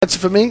That's it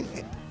for me.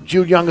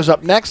 Jude Young is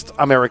up next.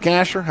 I'm Eric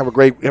Asher. Have a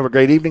great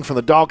evening from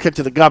the dog kit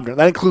to the governor.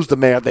 That includes the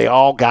mayor. They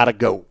all gotta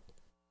go.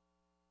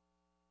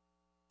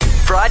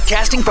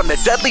 Broadcasting from the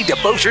Dudley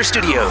DeBosier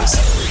Studios.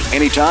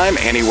 Anytime,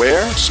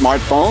 anywhere,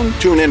 smartphone,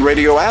 tune-in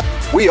radio app.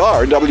 We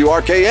are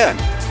WRKN,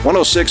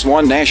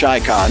 1061 Nash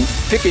Icon,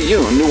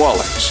 Picayune, New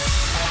Orleans.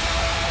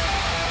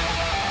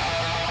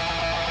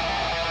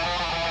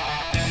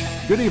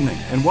 Good evening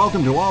and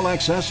welcome to All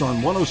Access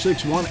on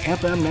 1061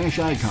 FM Nash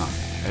Icon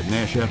at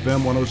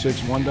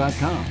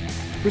NashFM1061.com.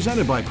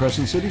 Presented by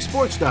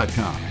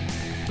CrescentCitySports.com,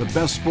 the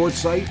best sports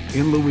site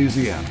in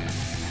Louisiana.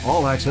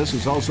 All Access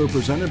is also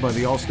presented by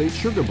the Allstate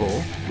Sugar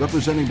Bowl,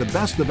 representing the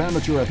best of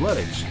amateur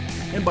athletics,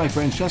 and by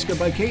Francesca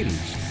Bicates,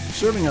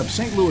 serving up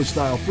St.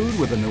 Louis-style food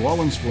with a New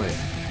Orleans flair.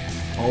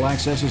 All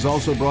Access is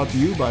also brought to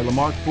you by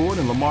Lamarck Ford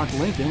and Lamarck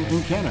Lincoln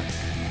in Kenner,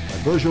 by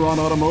Bergeron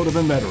Automotive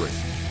in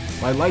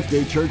Metairie, by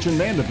Lifegate Church in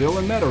Mandeville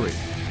and Metairie,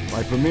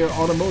 by Premier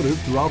Automotive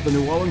throughout the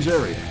New Orleans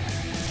area,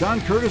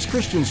 John Curtis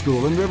Christian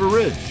School in River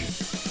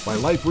Ridge, by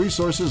Life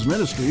Resources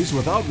Ministries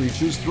with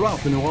outreaches throughout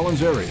the New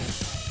Orleans area,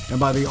 and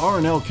by the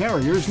R&L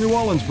Carriers New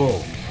Orleans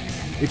Bowl.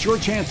 It's your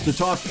chance to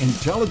talk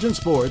intelligent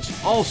sports,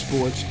 all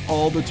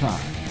the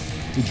time.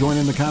 To join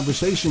in the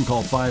conversation,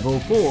 call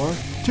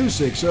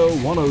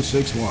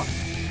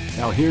 504-260-1061.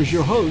 Now here's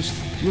your host,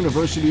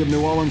 University of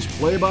New Orleans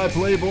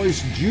play-by-play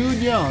voice Jude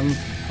Young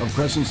of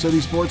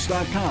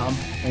CrescentCitySports.com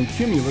and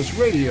Cumulus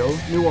Radio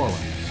New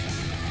Orleans.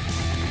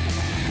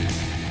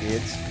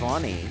 It's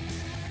funny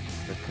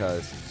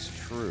because it's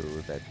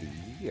true that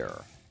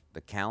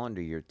the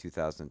calendar year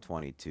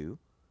 2022,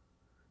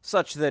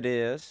 such that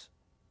is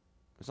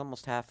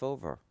almost half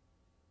over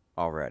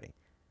already.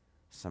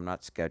 So I'm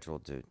not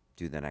scheduled to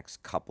do the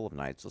next couple of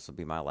nights. This will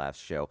be my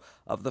last show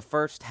of the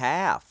first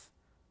half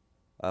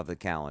of the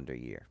calendar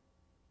year.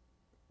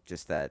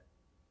 Just that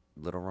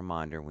little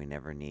reminder we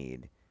never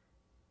need.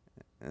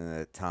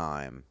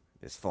 Time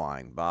is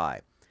flying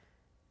by.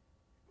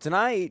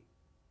 Tonight,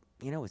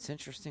 it's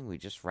interesting. We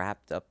just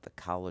wrapped up the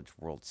College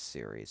World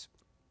Series.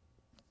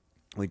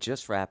 We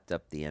just wrapped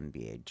up the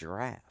NBA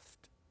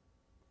draft.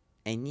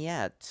 And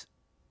yet,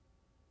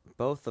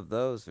 both of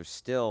those are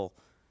still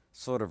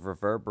sort of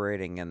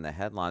reverberating in the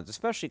headlines,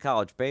 especially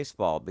college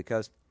baseball,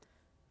 because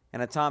in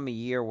a time of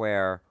year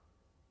where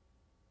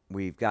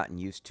we've gotten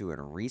used to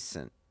in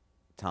recent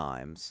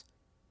times,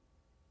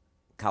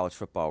 college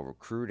football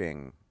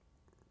recruiting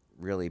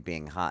really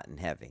being hot and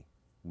heavy,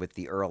 with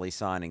the early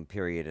signing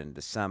period in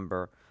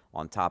December.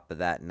 On top of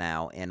that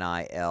now,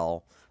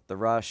 NIL, the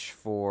rush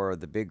for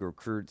the big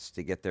recruits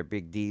to get their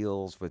big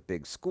deals with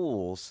big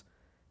schools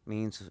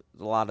means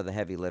a lot of the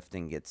heavy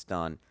lifting gets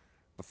done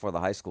before the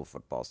high school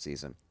football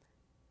season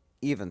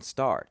even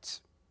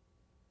starts.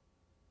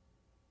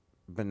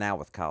 But now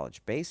with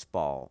college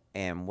baseball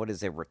and what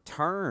is a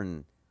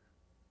return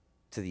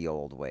to the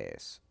old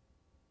ways.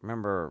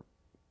 Remember,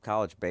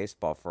 college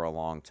baseball for a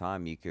long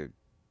time, you could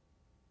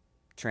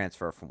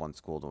transfer from one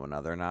school to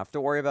another and not have to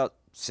worry about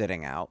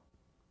sitting out.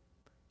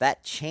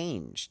 That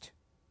changed.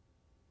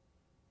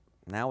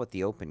 Now with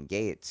the open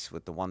gates,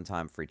 with the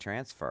one-time free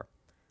transfer,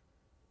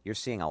 you're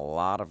seeing a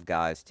lot of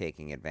guys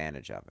taking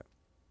advantage of it.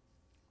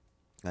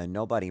 And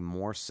nobody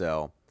more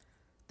so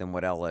than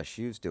what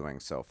LSU's doing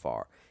so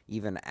far.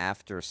 Even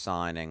after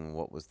signing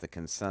what was the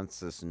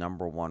consensus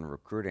number one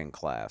recruiting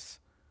class,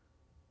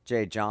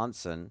 Jay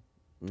Johnson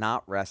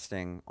not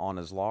resting on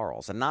his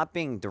laurels and not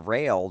being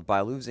derailed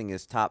by losing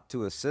his top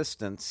two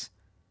assistants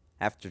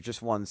after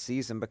just one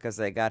season because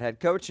they got head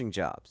coaching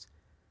jobs.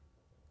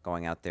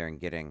 Going out there and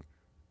getting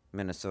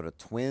Minnesota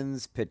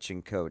Twins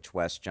pitching coach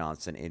Wes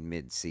Johnson in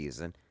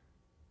midseason.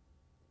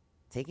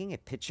 Taking a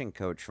pitching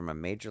coach from a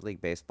Major League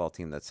Baseball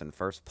team that's in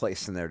first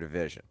place in their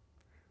division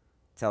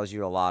tells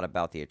you a lot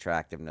about the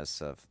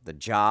attractiveness of the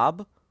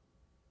job,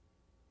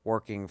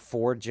 working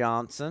for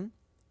Johnson,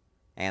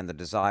 and the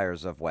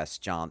desires of Wes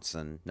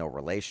Johnson, no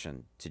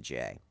relation to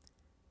Jay,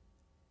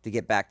 to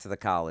get back to the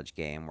college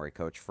game where he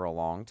coached for a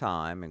long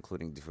time,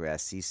 including 2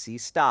 SEC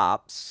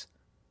stops,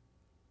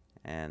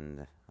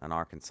 and an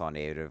Arkansas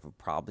native who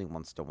probably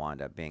wants to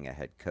wind up being a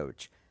head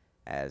coach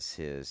as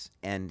his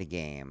end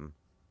game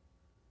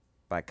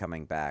by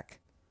coming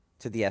back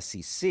to the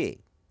SEC.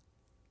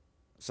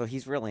 So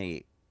he's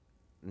really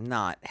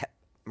not,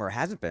 or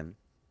hasn't been,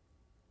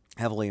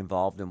 heavily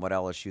involved in what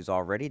LSU's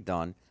already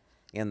done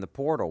in the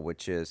portal,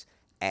 which is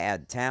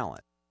add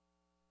talent.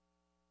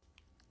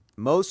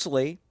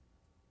 Mostly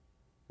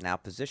now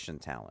position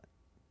talent.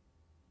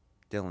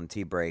 Dylan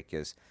T-Brake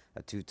is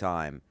a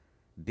two-time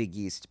Big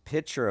East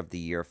Pitcher of the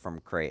Year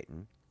from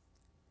Creighton.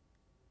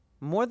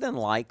 More than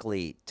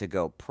likely to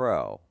go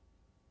pro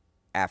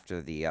after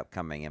the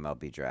upcoming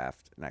MLB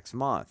draft next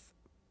month.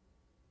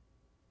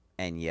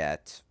 And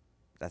yet,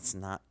 that's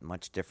not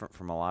much different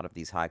from a lot of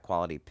these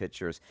high-quality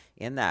pitchers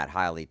in that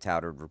highly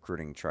touted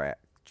recruiting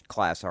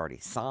class already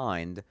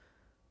signed,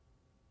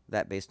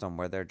 that based on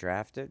where they're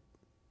drafted,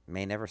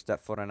 may never step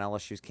foot on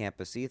LSU's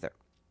campus either.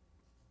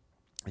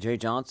 Jay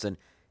Johnson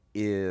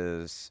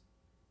is,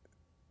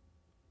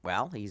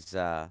 well, he's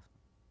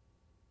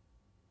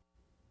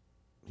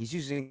He's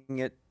using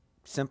it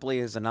simply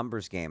as a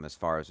numbers game as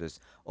far as his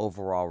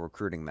overall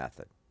recruiting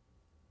method.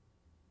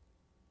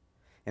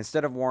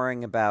 Instead of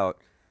worrying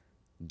about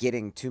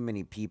getting too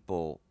many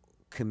people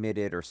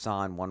committed or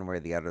signed one way or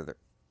the other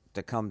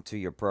to come to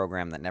your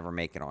program that never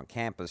make it on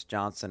campus,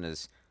 Johnson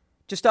is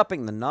just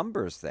upping the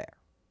numbers there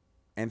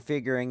and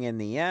figuring in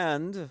the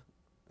end,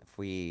 if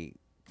we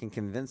can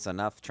convince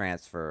enough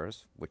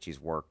transfers, which he's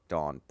worked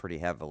on pretty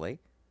heavily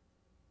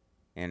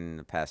in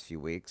the past few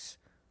weeks,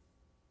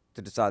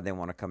 to decide they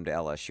want to come to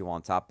LSU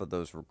on top of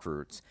those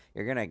recruits,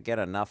 you're going to get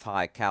enough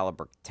high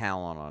caliber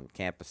talent on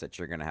campus that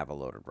you're going to have a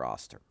loaded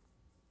roster.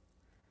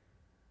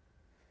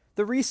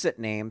 The recent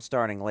name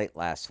starting late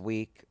last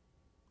week,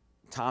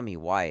 Tommy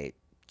White,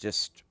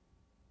 just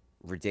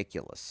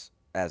ridiculous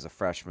as a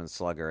freshman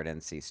slugger at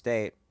NC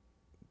State.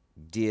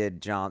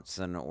 Did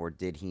Johnson or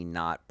did he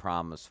not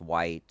promise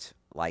White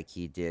like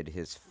he did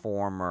his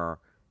former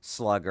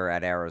slugger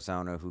at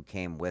Arizona who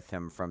came with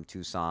him from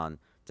Tucson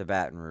to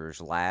Baton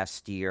Rouge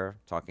last year,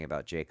 talking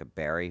about Jacob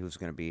Berry, who's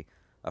going to be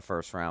a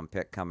first-round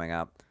pick coming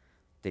up?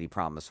 Did he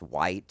promise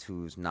White,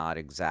 who's not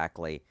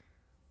exactly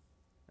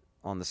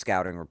on the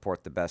scouting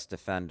report the best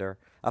defender,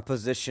 a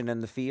position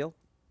in the field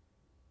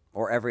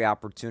or every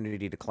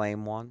opportunity to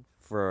claim one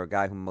for a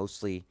guy who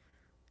mostly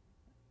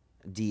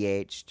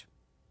DH'd,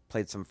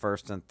 played some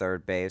first and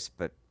third base,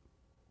 but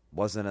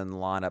wasn't in the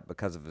lineup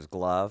because of his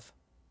glove?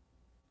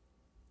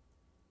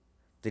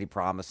 Did he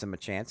promise him a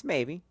chance?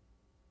 Maybe.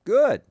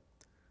 Good.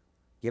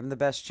 Give him the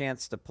best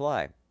chance to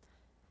play.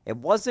 It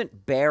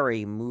wasn't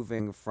Berry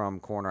moving from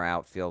corner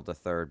outfield to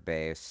third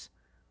base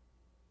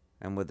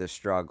and with his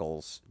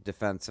struggles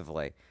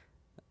defensively.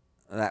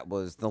 That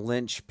was the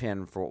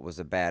linchpin for what was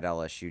a bad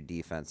LSU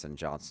defense in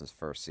Johnson's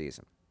first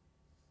season.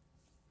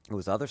 It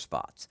was other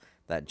spots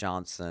that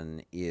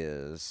Johnson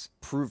is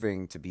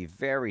proving to be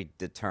very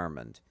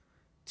determined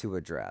to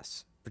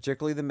address,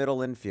 particularly the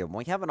middle infield.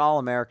 When you have an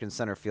All-American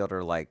center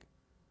fielder like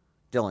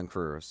Dylan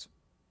Cruz,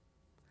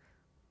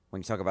 when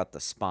you talk about the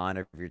spine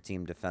of your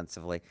team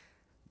defensively,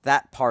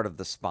 that part of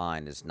the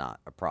spine is not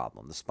a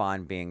problem. The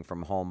spine being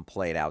from home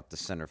plate out to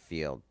center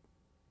field,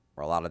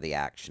 where a lot of the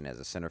action is.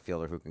 A center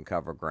fielder who can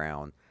cover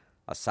ground,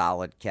 a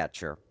solid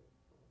catcher,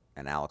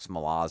 and Alex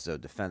Milazzo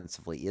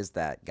defensively is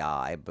that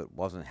guy, but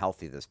wasn't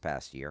healthy this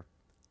past year.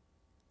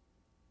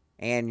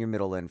 And your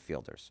middle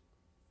infielders,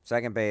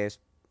 second base,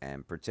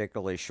 and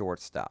particularly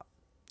shortstop.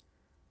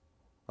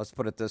 Let's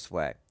put it this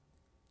way.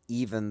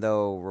 Even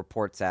though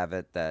reports have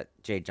it that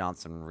Jay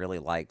Johnson really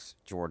likes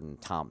Jordan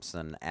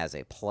Thompson as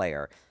a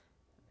player,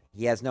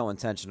 he has no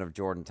intention of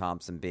Jordan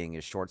Thompson being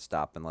his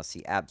shortstop unless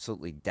he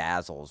absolutely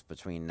dazzles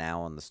between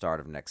now and the start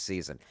of next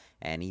season.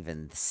 And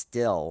even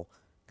still,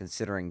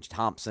 considering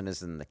Thompson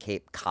is in the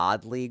Cape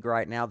Cod League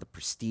right now, the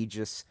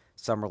prestigious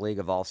summer league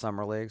of all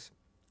summer leagues,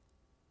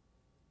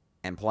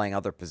 and playing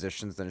other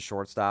positions than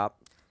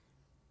shortstop,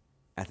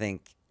 I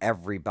think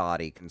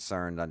everybody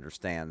concerned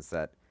understands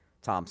that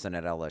Thompson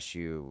at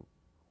LSU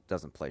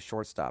doesn't play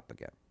shortstop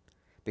again,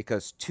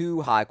 because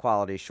two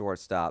high-quality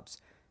shortstops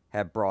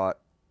have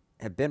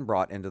been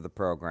brought into the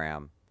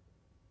program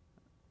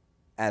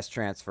as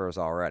transfers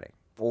already,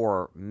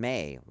 or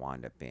may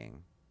wind up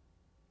being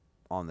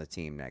on the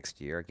team next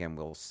year. Again,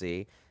 we'll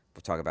see.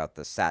 We'll talk about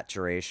the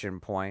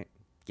saturation point,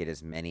 get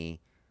as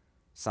many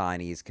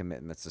signees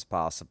commitments as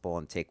possible,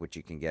 and take what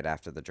you can get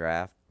after the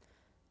draft.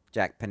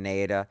 Jack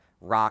Pineda,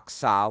 rock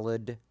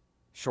solid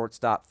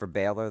shortstop for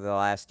Baylor the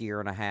last year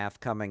and a half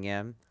coming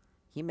in.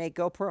 He may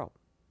go pro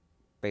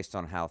based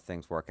on how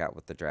things work out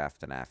with the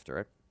draft and after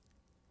it.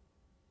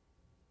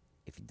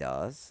 If he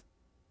does,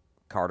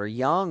 Carter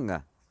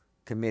Young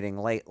committing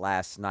late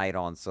last night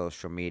on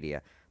social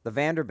media. The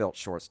Vanderbilt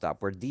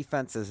shortstop, where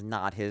defense is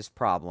not his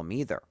problem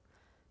either.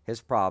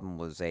 His problem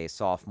was a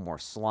sophomore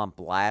slump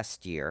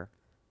last year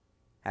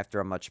after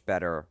a much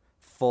better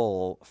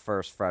full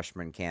first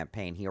freshman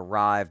campaign. He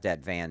arrived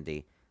at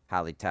Vandy,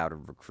 highly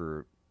touted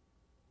recruit,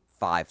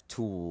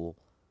 5-tool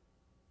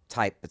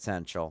type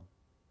potential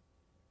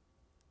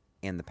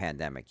in the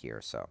pandemic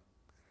year. So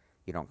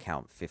you don't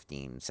count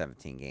 15,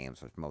 17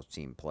 games, which most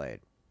teams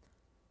played.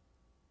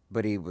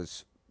 But he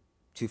was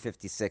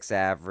 256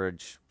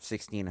 average,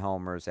 16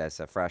 homers as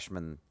a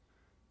freshman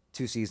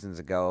 2 seasons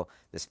ago.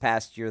 This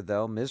past year,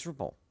 though,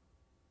 miserable.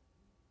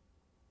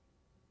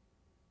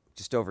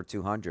 Just over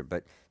 200,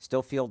 but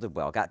still fielded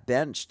well. Got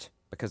benched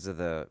because of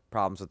the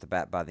problems with the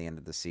bat by the end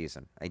of the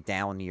season. A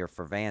down year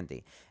for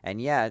Vandy.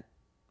 And yet,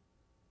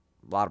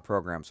 a lot of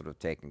programs would have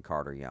taken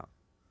Carter Young,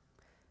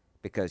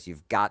 because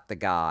you've got the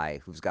guy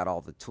who's got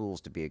all the tools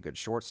to be a good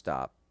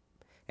shortstop,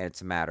 and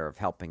it's a matter of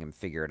helping him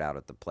figure it out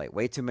at the plate.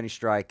 Way too many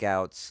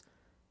strikeouts,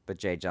 but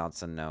Jay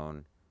Johnson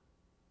known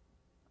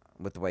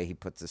with the way he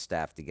puts his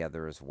staff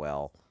together as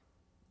well,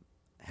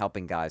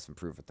 helping guys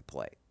improve at the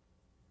plate.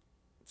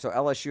 So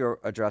LSU are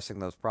addressing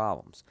those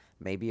problems.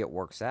 Maybe it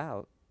works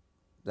out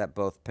that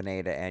both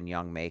Pineda and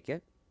Young make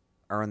it,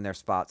 earn their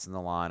spots in the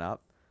lineup.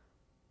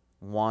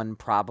 One,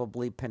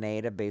 probably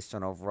Pineda, based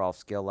on overall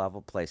skill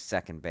level, plays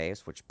second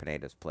base, which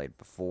Pineda's played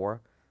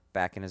before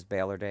back in his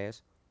Baylor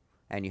days.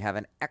 And you have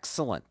an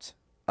excellent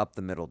up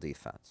the middle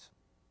defense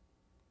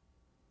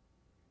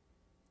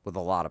with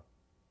a lot of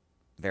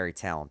very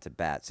talented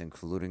bats,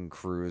 including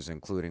Cruz,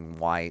 including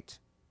White,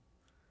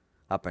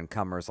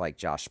 up-and-comers like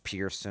Josh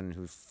Pearson,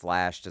 who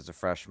flashed as a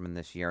freshman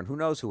this year, and who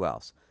knows who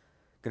else.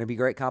 Going to be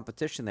great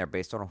competition there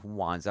based on who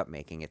winds up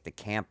making it to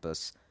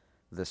campus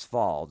this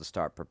fall to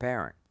start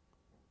preparing.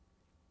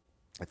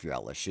 If you're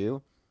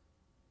LSU,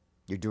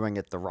 you're doing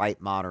it the right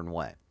modern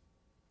way.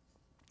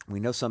 We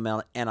know some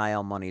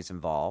NIL money is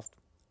involved.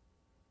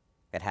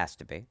 It has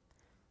to be.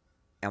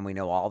 And we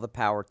know all the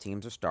power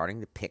teams are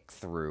starting to pick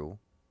through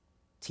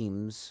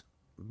teams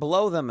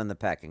below them in the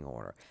pecking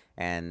order.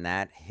 And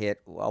that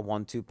hit a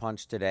 1-2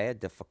 punch today, a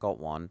difficult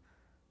one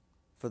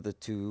for the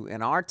two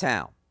in our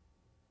town.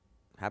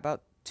 How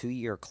about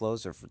 2-year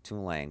closer for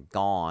Tulane,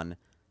 gone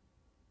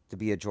to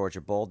be a Georgia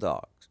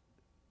Bulldog,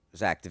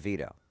 Zach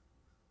DeVito.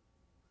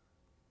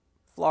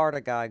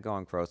 Florida guy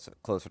going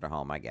closer to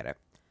home, I get it.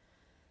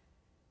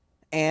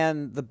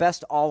 And the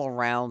best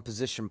all-around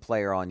position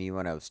player on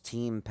UNO's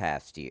team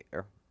past year,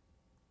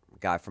 a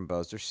guy from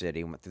Bossier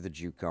City, went through the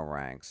JUCO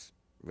ranks,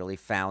 really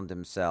found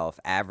himself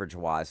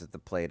average-wise at the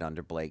plate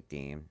under Blake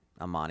Dean,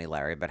 Amani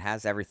Larry, but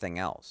has everything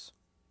else.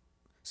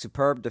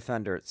 Superb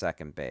defender at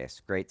second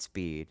base, great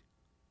speed,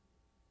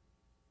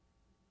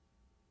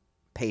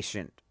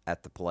 patient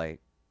at the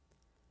plate,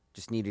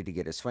 just needed to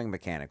get his swing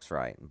mechanics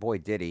right. And boy,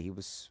 did he. He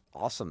was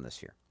awesome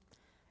this year.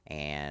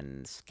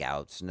 And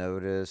scouts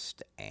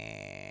noticed,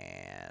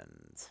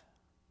 and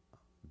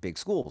big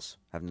schools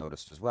have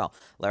noticed as well.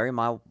 Larry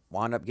might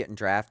wind up getting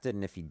drafted,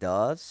 and if he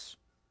does,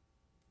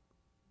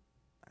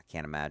 I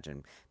can't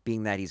imagine,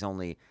 being that he's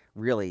only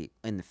really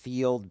in the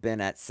field,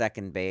 been at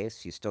second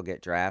base, you still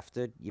get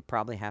drafted, you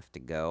probably have to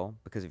go,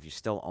 because if you're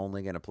still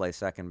only going to play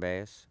second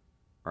base,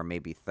 or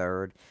maybe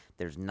third,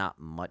 there's not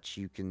much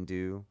you can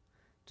do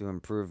to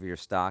improve your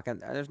stock.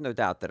 And there's no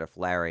doubt that if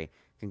Larry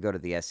can go to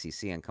the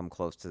SEC and come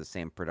close to the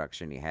same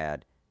production he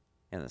had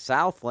in the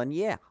Southland,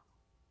 yeah,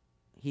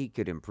 he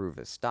could improve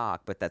his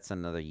stock, but that's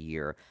another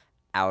year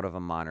out of a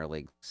minor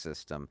league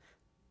system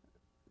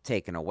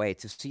taken away.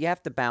 So you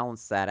have to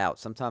balance that out.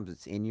 Sometimes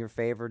it's in your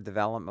favor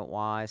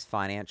development-wise,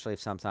 financially,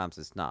 sometimes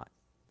it's not.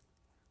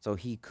 So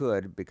he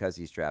could, because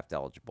he's draft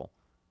eligible,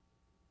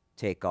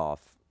 take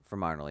off for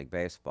minor league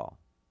baseball.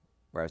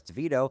 Whereas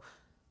DeVito,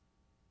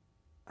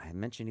 I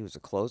mentioned he was a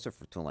closer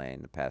for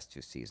Tulane the past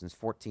 2 seasons,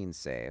 14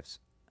 saves,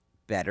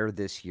 better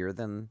this year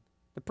than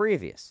the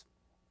previous.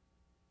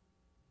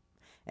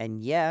 And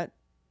yet,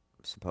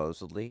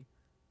 supposedly,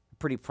 a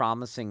pretty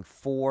promising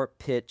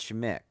 4-pitch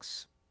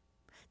mix.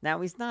 Now,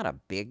 he's not a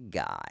big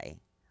guy. I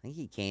think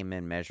he came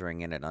in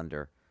measuring in at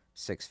under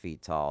 6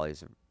 feet tall.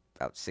 He's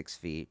about 6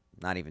 feet,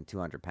 not even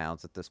 200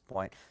 pounds at this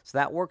point. So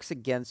that works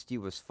against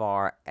you as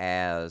far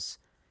as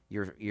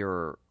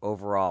your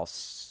overall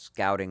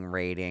scouting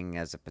rating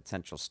as a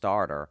potential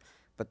starter.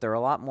 But there are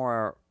a lot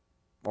more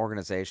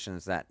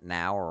organizations that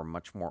now are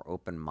much more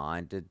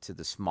open-minded to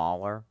the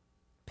smaller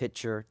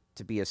pitcher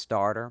to be a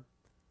starter.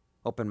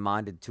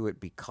 Open-minded to it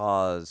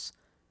because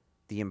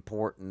the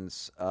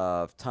importance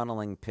of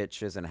tunneling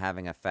pitches and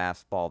having a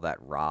fastball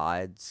that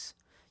rides.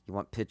 You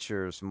want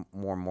pitchers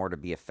more and more to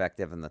be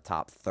effective in the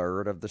top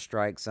third of the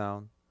strike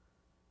zone.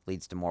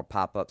 Leads to more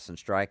pop-ups and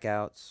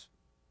strikeouts.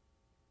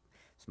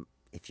 So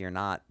if you're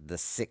not the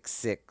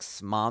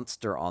 6'6"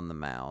 monster on the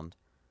mound,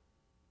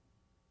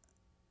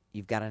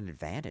 you've got an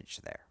advantage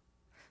there.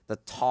 The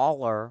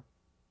taller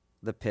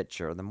the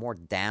pitcher, the more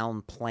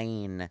down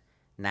plane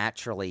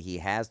naturally he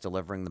has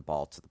delivering the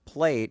ball to the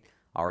plate,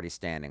 already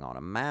standing on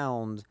a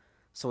mound,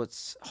 so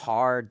it's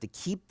hard to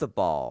keep the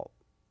ball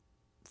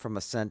from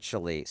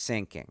essentially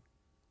sinking.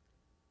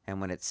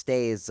 And when it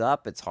stays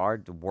up, it's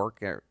hard to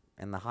work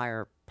in the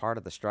higher part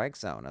of the strike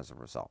zone as a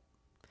result.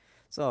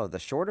 So the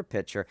shorter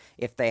pitcher,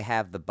 if they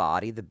have the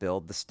body, the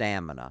build, the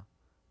stamina,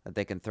 that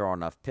they can throw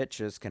enough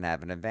pitches, can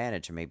have an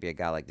advantage. And maybe a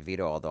guy like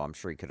DeVito, although I'm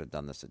sure he could have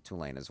done this at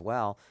Tulane as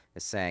well,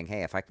 is saying,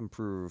 hey, if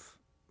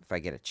I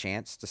get a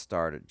chance to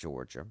start at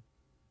Georgia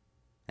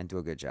and do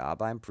a good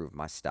job, I improve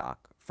my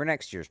stock for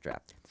next year's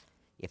draft.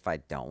 If I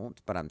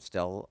don't, but I'm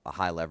still a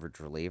high leverage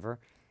reliever,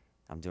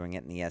 I'm doing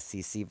it in the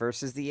SEC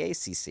versus the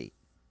ACC.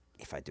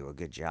 If I do a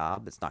good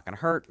job, it's not going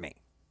to hurt me.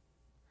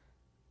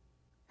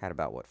 Had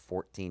about,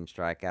 14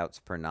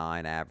 strikeouts per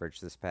 9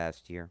 average this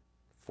past year.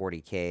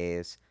 40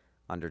 Ks,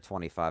 under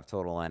 25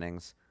 total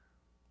innings.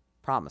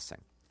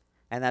 Promising.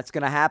 And that's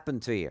going to happen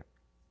to you.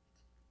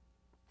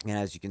 And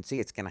as you can see,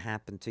 it's going to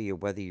happen to you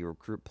whether you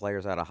recruit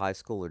players out of high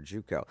school or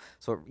JUCO.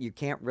 So you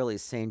can't really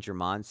change your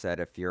mindset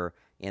if you're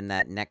in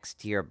that next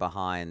tier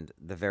behind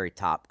the very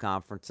top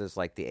conferences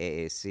like the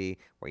AAC,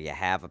 where you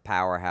have a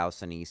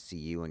powerhouse in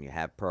ECU and you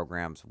have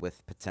programs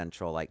with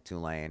potential like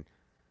Tulane,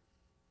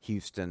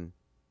 Houston,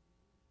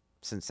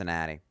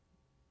 Cincinnati,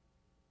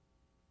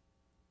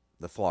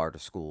 the Florida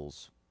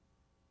schools.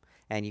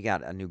 And you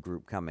got a new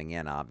group coming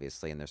in,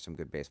 obviously, and there's some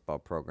good baseball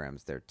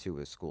programs there, too,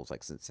 with schools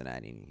like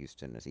Cincinnati and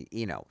Houston.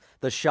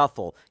 The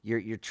shuffle,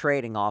 you're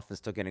trading off and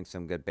still getting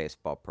some good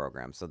baseball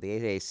programs. So the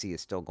AAC is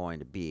still going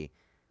to be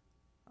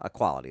a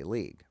quality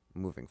league.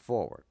 moving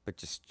forward, but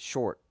just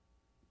short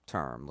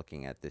term,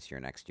 looking at this year,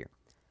 next year.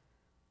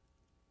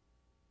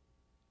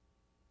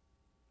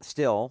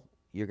 Still,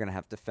 you're going to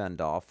have to fend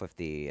off if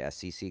the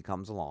SEC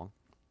comes along.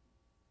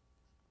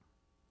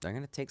 They're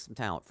going to take some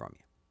talent from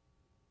you.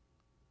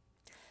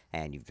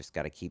 And you've just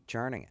got to keep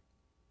churning it.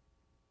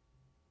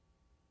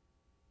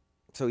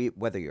 So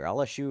whether you're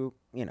LSU,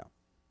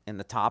 in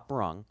the top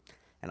rung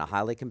in a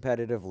highly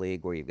competitive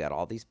league where you've got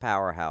all these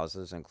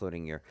powerhouses,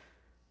 including your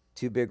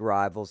two big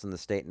rivals in the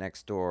state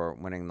next door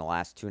winning the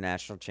last 2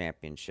 national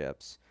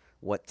championships,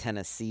 what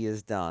Tennessee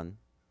has done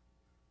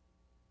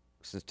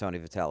since Tony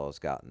Vitello's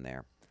gotten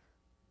there,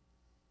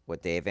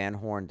 what Dave Van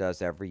Horn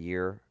does every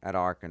year at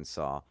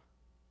Arkansas,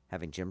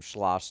 having Jim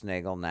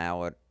Schlossnagle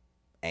now at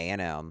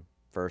A&M,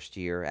 first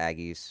year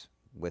Aggies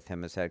with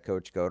him as head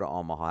coach go to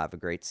Omaha, have a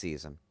great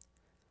season.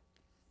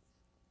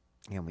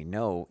 And we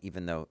know,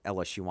 even though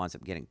LSU winds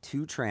up getting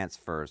 2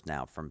 transfers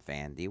now from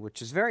Vandy,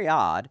 which is very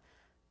odd,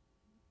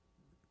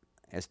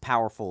 as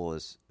powerful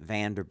as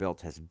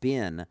Vanderbilt has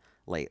been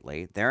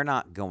lately, they're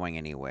not going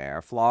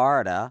anywhere.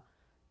 Florida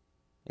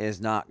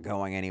is not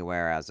going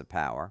anywhere as a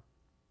power.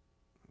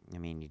 I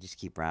mean, you just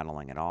keep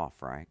rattling it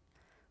off, right?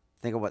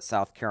 Think of what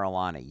South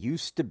Carolina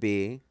used to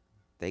be.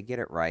 They get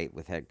it right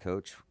with head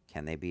coach.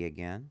 Can they be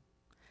again?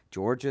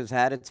 Georgia's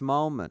had its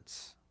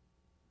moments.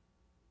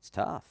 It's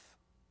tough.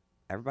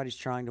 Everybody's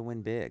trying to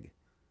win big.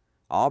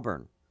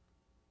 Auburn,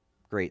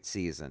 great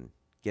season,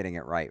 getting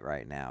it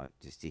right now.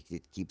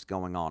 It keeps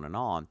going on and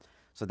on.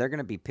 So they're going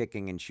to be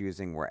picking and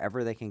choosing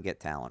wherever they can get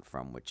talent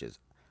from, which is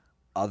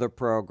other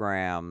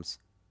programs,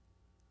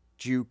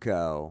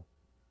 JUCO,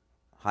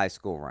 high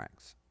school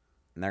ranks.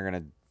 And they're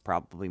going to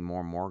probably more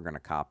and more going to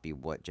copy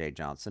what Jay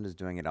Johnson is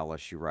doing at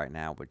LSU right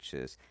now, which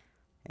is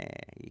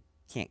you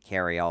can't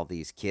carry all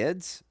these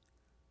kids,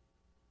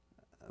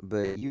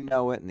 but you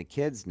know it and the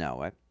kids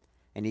know it.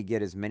 And you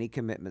get as many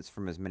commitments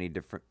from as many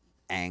different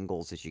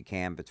angles as you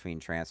can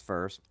between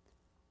transfers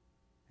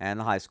and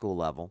the high school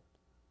level,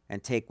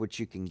 and take what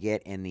you can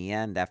get in the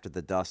end after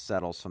the dust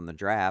settles from the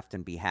draft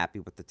and be happy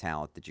with the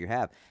talent that you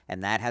have.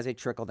 And that has a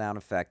trickle-down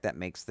effect that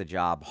makes the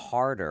job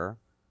harder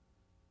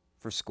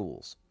for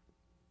schools,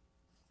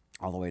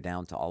 all the way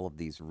down to all of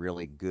these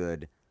really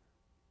good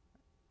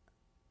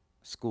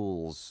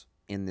schools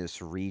in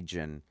this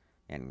region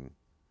in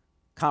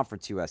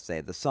Conference USA,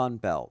 the Sun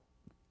Belt,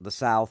 the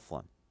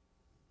Southland.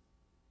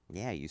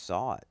 Yeah, you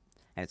saw it.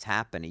 And it's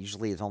happened.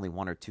 Usually it's only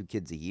 1 or 2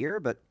 kids a year,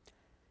 but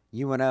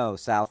UNO,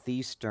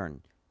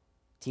 Southeastern,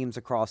 teams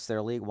across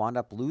their league wind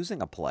up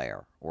losing a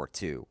player or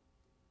 2.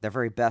 Their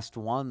very best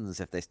ones,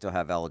 if they still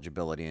have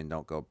eligibility and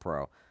don't go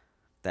pro,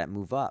 that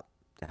move up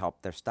to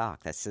help their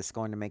stock. That's just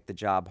going to make the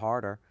job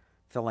harder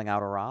filling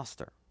out a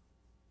roster.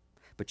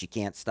 But you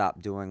can't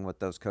stop doing what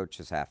those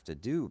coaches have to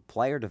do,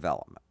 player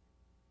development.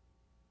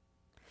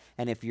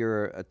 And if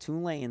you're a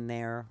Tulane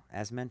there,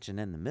 as mentioned,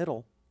 in the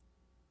middle,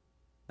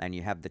 and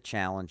you have the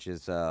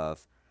challenges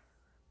of,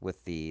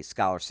 with the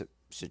scholarship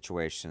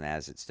situation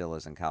as it still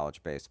is in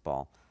college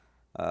baseball,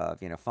 of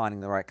finding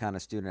the right kind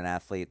of student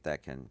athlete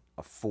that can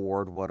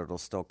afford what it'll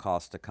still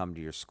cost to come to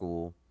your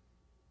school,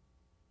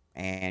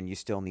 and you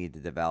still need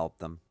to develop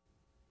them,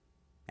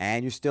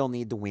 and you still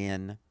need to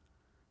win.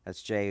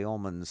 That's Jay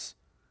Ullman's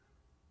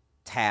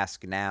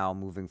task now,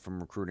 moving from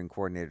recruiting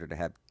coordinator to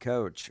head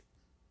coach.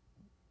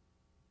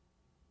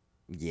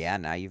 Yeah,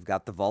 now you've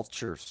got the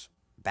vultures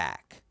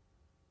back.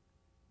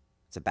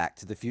 It's a back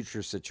to the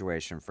future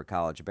situation for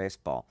college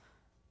baseball.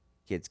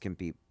 Kids can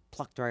be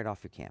plucked right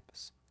off your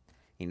campus.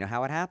 You know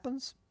how it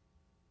happens?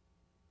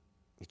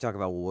 You talk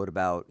about, well, what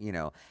about,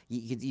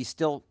 you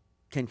still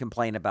can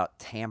complain about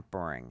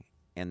tampering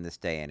in this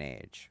day and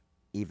age,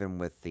 even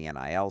with the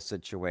NIL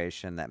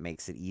situation that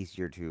makes it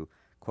easier to,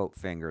 quote,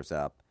 fingers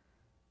up,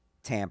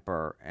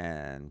 tamper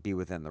and be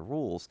within the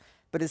rules.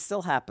 But it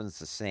still happens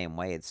the same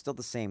way. It's still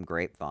the same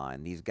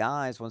grapevine. These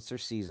guys, once their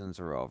seasons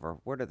are over,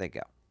 where do they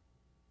go?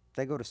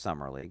 They go to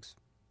summer leagues.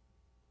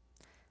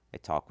 They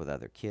talk with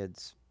other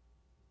kids.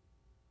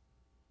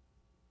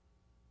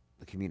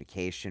 The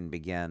communication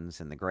begins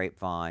in the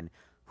grapevine.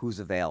 Who's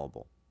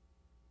available?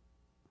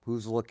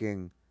 Who's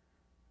looking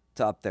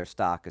to up their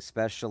stock,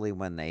 especially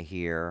when they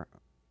hear,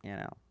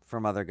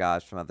 from other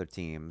guys from other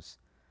teams.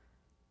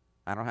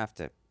 I don't have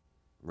to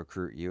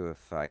recruit you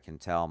if I can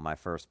tell my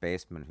first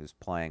baseman who's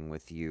playing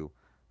with you,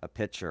 a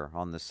pitcher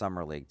on the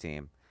summer league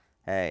team,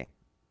 hey,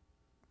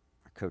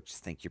 our coaches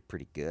think you're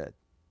pretty good.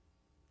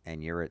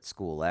 And you're at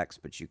school X,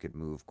 but you could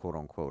move, quote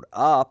unquote,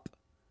 up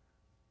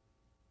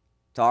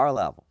to our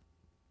level.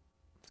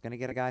 It's going to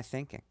get a guy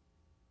thinking.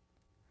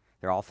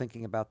 They're all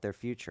thinking about their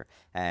future.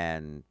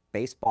 And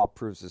baseball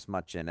proves as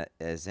much in it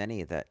as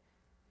any that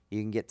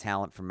you can get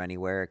talent from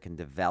anywhere. It can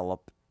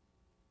develop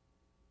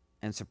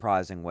in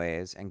surprising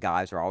ways. And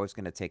guys are always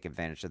going to take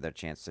advantage of their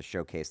chance to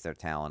showcase their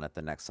talent at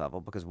the next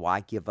level, because why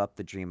give up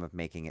the dream of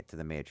making it to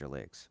the major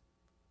leagues?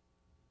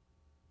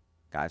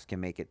 Guys can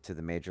make it to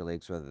the major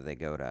leagues whether they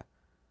go to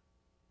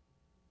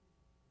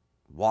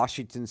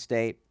Washington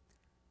State,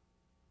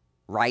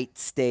 Wright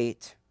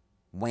State,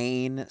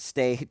 Wayne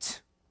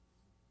State,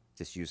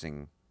 just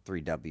using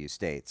 3W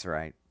states,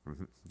 right? For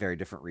very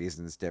different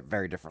reasons,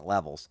 very different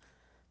levels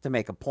to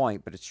make a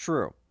point, but it's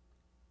true.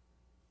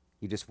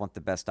 You just want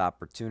the best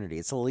opportunity.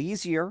 It's a little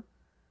easier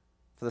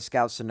for the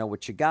scouts to know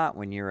what you got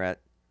when you're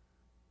at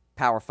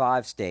Power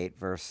 5 state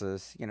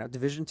versus,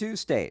 Division 2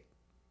 state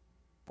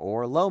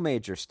or low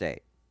major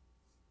state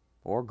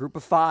or Group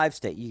of 5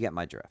 state. You get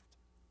my drift.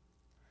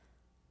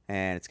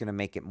 And it's going to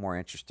make it more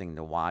interesting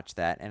to watch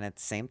that. And at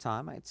the same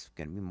time, it's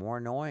going to be more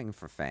annoying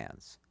for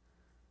fans.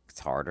 It's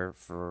harder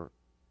for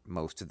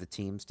most of the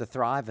teams to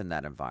thrive in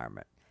that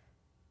environment.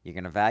 You're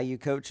going to value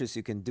coaches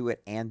who can do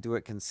it and do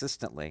it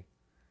consistently,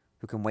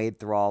 who can wade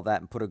through all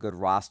that and put a good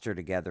roster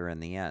together in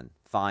the end.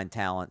 Find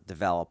talent,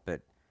 develop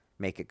it,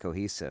 make it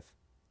cohesive.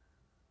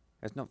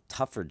 There's no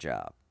tougher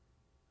job,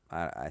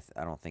 I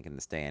don't think, in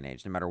this day and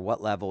age. No matter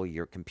what level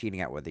you're competing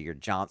at, whether you're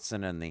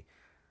Johnson in the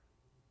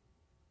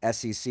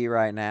SEC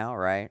right now,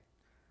 right?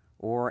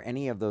 Or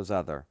any of those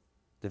other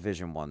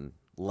Division I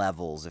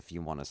levels, if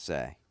you want to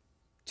say,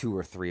 2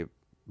 or 3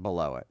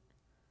 below it.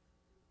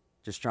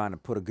 Just trying to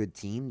put a good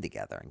team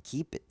together and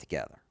keep it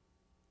together.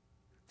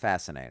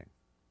 Fascinating.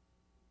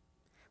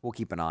 We'll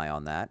keep an eye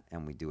on that,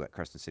 and we do at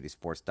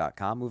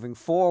CrescentCitySports.com moving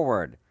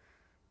forward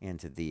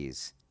into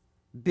these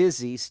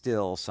busy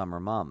still summer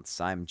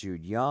months. I'm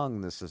Jude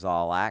Young. This is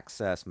All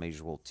Access, my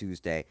usual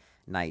Tuesday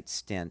night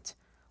stint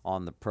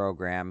on the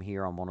program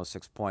here on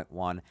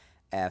 106.1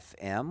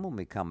 FM. When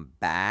we come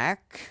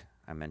back,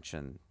 I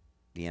mentioned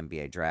the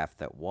NBA draft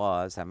that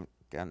was. I haven't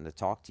gotten to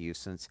talk to you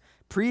since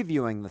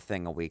previewing the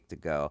thing a week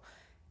ago.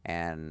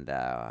 And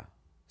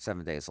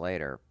 7 days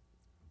later,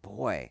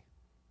 boy,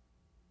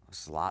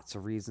 there's lots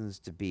of reasons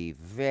to be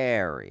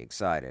very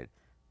excited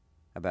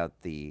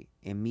about the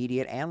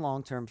immediate and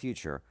long-term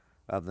future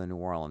of the New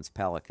Orleans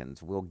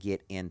Pelicans. We'll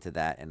get into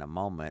that in a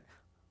moment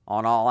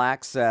on All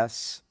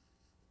Access.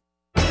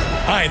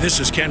 Hi, this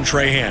is Ken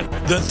Trahan.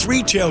 The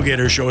Three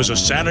Tailgaters Show is a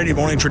Saturday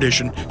morning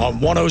tradition on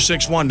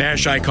 106.1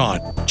 Nash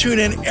Icon. Tune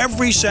in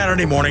every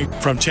Saturday morning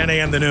from 10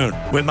 a.m. to noon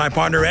with my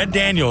partner Ed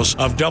Daniels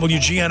of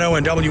WGNO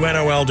and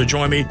WNOL to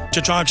join me to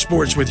talk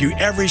sports with you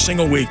every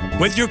single week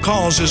with your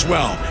calls as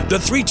well. The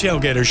Three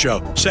Tailgaters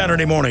Show,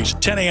 Saturday mornings,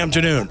 10 a.m.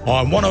 to noon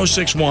on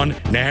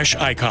 106.1 Nash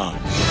Icon.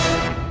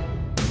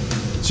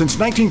 Since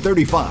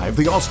 1935,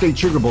 the Allstate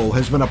Sugar Bowl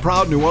has been a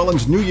proud New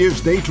Orleans New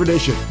Year's Day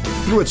tradition.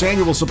 Through its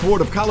annual support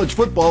of college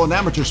football and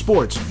amateur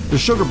sports, the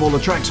Sugar Bowl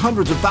attracts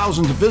hundreds of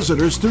thousands of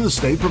visitors to the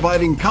state,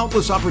 providing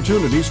countless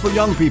opportunities for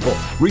young people.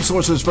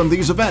 Resources from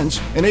these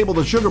events enable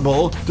the Sugar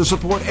Bowl to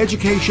support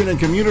education and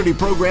community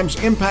programs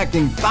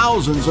impacting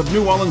thousands of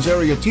New Orleans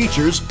area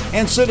teachers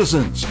and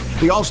citizens.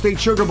 The Allstate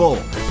Sugar Bowl,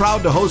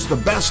 proud to host the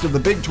best of the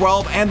Big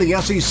 12 and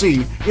the SEC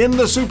in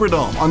the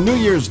Superdome on New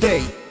Year's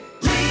Day.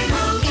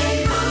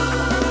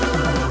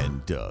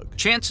 Doug.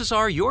 Chances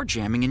are you're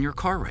jamming in your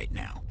car right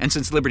now. And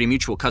since Liberty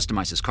Mutual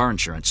customizes car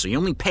insurance so you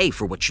only pay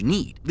for what you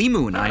need,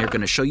 Limu and I are going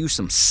to show you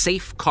some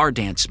safe car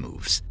dance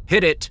moves.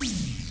 Hit it.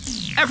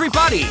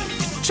 Everybody,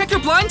 check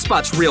your blind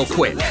spots real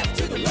quick.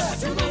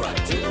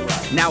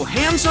 Now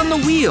hands on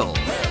the wheel.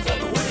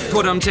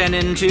 Put them 10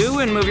 in 2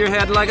 and move your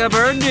head like a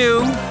bird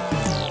do.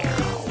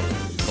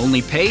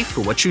 Only pay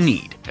for what you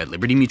need at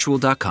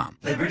LibertyMutual.com.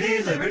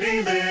 Liberty,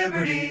 liberty,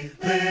 liberty,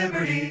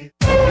 liberty.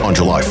 On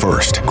July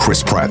 1st,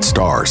 Chris Pratt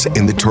stars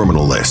in The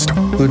Terminal List.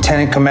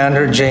 Lieutenant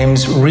Commander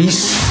James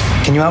Reese,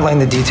 can you outline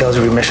the details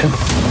of your mission?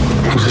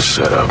 It was a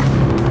setup.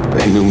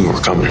 They knew we were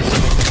coming.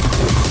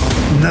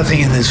 Nothing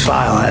in this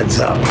file adds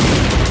up.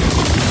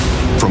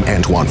 From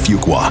Antoine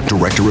Fuqua,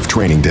 director of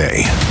Training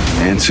Day.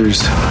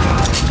 Answers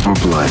or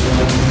blood?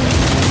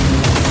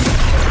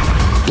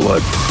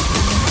 Blood.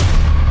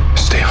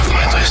 Stay off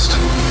my list.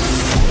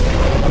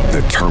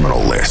 The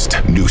Terminal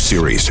List. New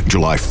series,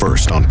 July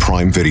 1st on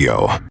Prime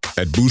Video.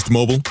 At Boost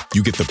Mobile,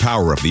 you get the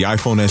power of the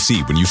iPhone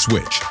SE when you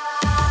switch,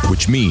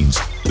 which means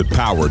the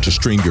power to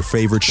stream your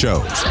favorite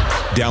shows,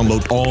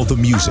 download all the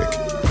music,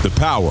 the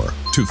power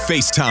to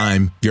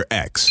FaceTime your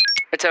ex.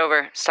 It's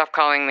over. Stop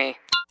calling me.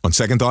 On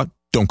second thought,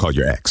 don't call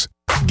your ex.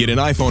 Get an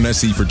iPhone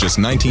SE for just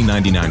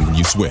 $19.99 when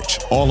you switch.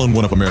 All on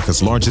one of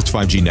America's largest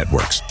 5G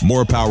networks.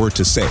 More power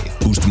to save.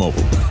 Boost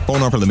Mobile.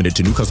 Phone offer limited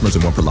to new customers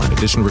and one per line.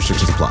 Additional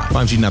restrictions apply.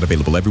 5G not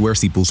available everywhere.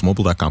 See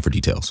boostmobile.com for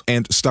details.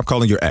 And stop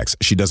calling your ex.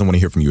 She doesn't want to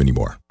hear from you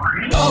anymore.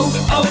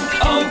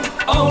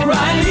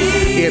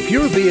 O'Reilly. If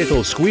your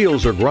vehicle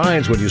squeals or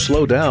grinds when you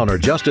slow down or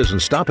just isn't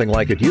stopping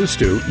like it used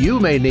to,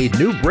 you may need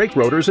new brake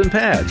rotors and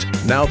pads.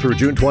 Now through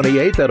June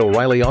 28th at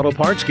O'Reilly Auto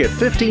Parts, get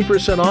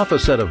 15% off a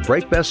set of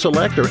Brake Best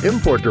Select or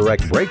Import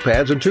Direct brake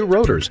pads and 2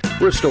 rotors.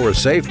 Restore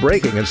safe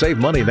braking and save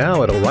money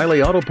now at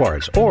O'Reilly Auto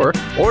Parts or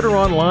order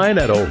online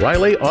at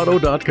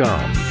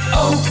O'ReillyAuto.com.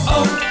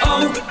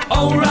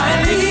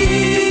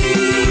 O'Reilly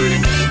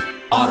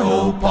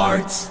Auto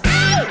Parts.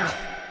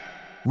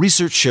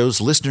 Research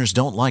shows listeners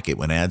don't like it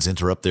when ads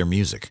interrupt their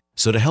music.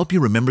 So to help you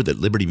remember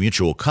that Liberty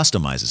Mutual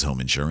customizes home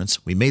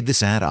insurance, we made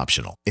this ad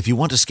optional. If you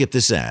want to skip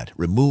this ad,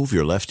 remove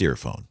your left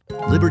earphone.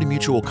 Liberty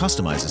Mutual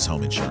customizes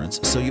home insurance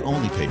so you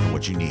only pay for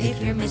what you need.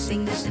 If you're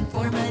missing this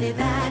informative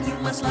ad, you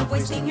must love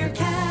wasting your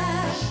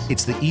cash.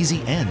 It's the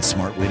easy and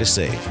smart way to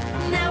save.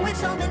 Now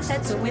it's all been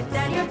said, so if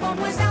that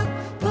earphone was out,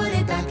 put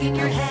it back in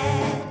your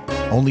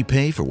head. Only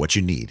pay for what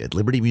you need at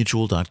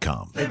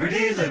libertymutual.com.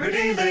 Liberty,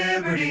 liberty,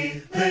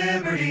 liberty,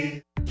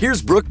 liberty.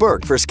 Here's Brooke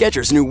Burke for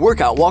Skechers' new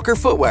Workout Walker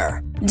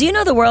footwear. Do you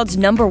know the world's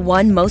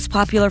 #1 most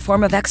popular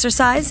form of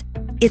exercise?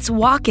 It's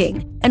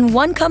walking. And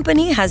one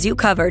company has you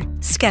covered.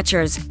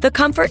 Skechers, the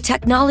comfort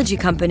technology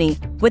company.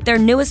 With their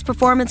newest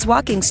performance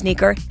walking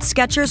sneaker,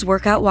 Skechers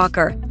Workout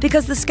Walker.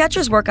 Because the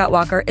Skechers Workout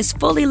Walker is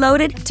fully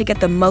loaded to get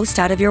the most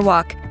out of your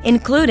walk,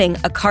 including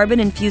a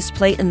carbon-infused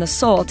plate in the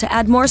sole to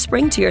add more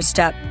spring to your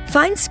step.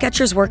 Find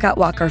Skechers Workout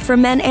Walker for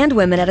men and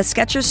women at a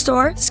Skechers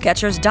store,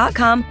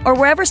 Skechers.com, or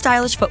wherever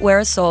stylish footwear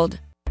is sold.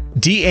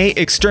 DA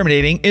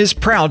Exterminating is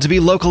proud to be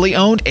locally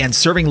owned and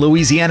serving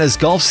Louisiana's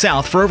Gulf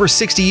South for over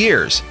 60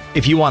 years.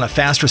 If you want a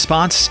fast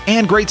response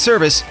and great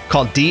service,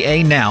 call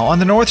DA now on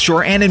the North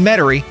Shore and in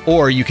Metairie,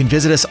 or you can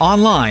visit us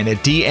online at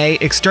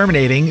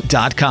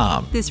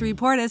daexterminating.com. This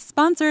report is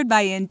sponsored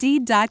by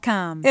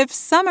Indeed.com. If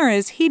summer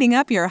is heating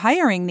up your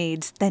hiring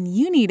needs, then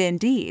you need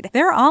Indeed.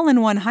 Their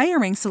all-in-one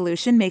hiring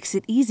solution makes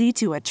it easy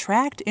to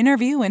attract,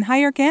 interview, and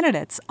hire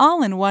candidates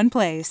all in one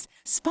place.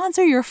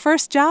 Sponsor your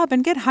first job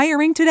and get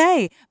hiring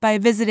today by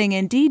visiting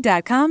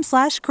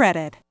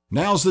Indeed.com/credit.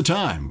 Now's the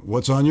time.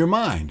 What's on your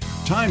mind?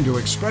 Time to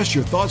express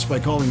your thoughts by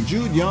calling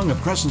Jude Young of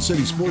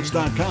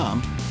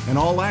CrescentCitySports.com and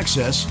All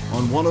Access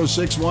on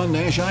 1061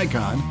 Nash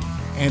Icon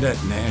and at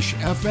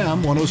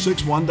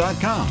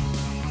NashFM1061.com.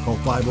 Call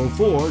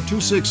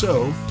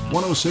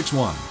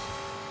 504-260-1061.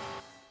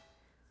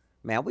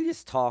 Man, we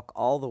just talk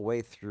all the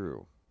way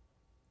through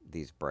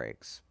these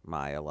breaks.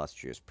 My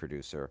illustrious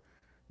producer,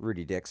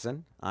 Rudy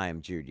Dixon. I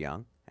am Jude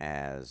Young,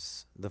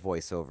 as the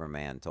voiceover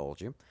man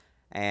told you.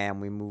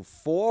 And we move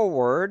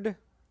forward,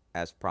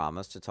 as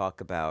promised, to talk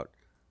about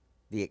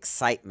the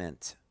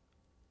excitement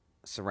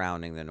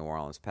surrounding the New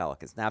Orleans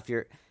Pelicans. Now, if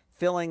you're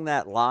filling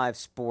that live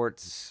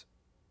sports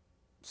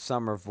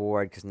summer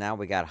void, because now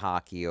we got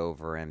hockey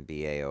over,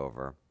 NBA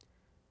over,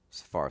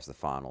 as far as the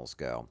finals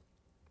go.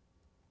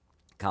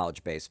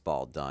 College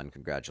baseball done.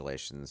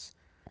 Congratulations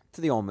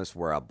to the Ole Miss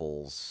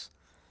Rebels.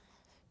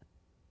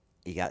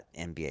 You got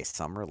NBA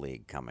Summer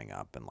League coming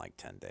up in like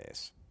 10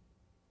 days.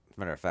 As a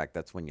matter of fact,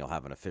 that's when you'll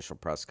have an official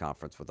press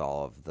conference with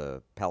all of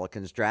the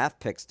Pelicans draft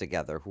picks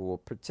together who will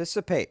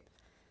participate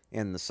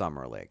in the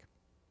Summer League.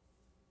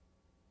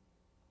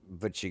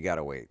 But you got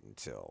to wait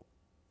until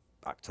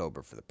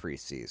October for the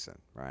preseason,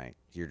 right?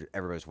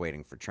 Everybody's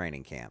waiting for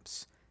training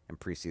camps and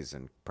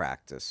preseason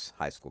practice,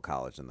 high school,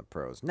 college, and the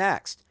pros.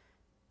 Next.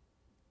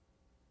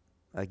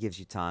 It gives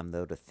you time,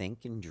 though, to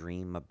think and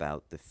dream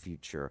about the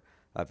future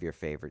of your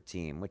favorite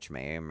team, which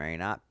may or may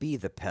not be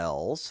the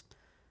Pels,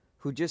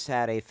 who just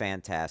had a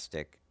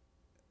fantastic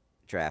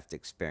draft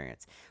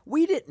experience.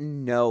 We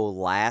didn't know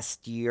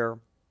last year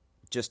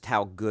just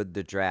how good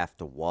the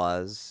draft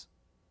was.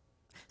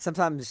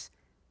 Sometimes,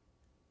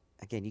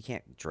 again, you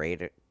can't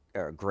grade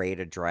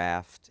a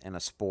draft in a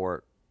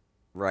sport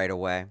right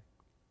away.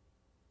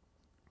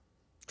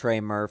 Trey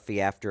Murphy,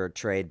 after a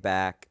trade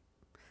back,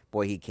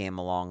 boy, he came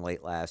along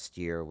late last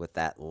year with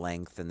that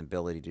length and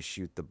ability to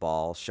shoot the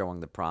ball,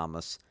 showing the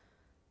promise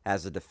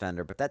as a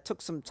defender. But that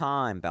took some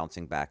time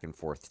bouncing back and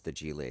forth to the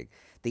G League.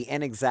 The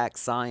inexact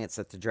science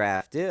that the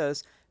draft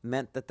is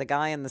meant that the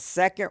guy in the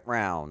second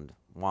round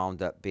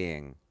wound up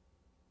being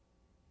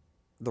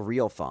the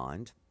real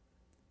find,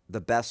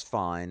 the best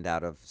find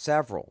out of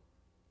several.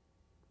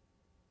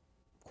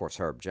 Of course,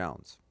 Herb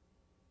Jones.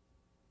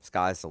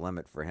 Sky's the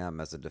limit for him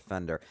as a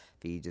defender.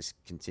 If he just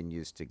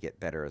continues to get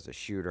better as a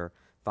shooter,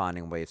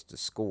 finding ways to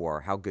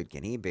score, how good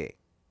can he be?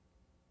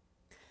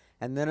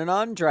 And then an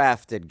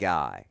undrafted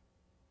guy,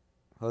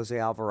 Jose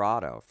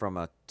Alvarado, from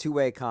a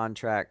two-way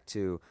contract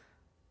to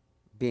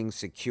being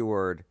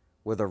secured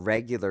with a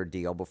regular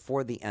deal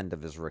before the end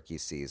of his rookie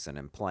season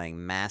and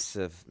playing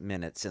massive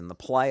minutes in the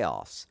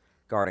playoffs,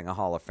 guarding a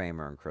Hall of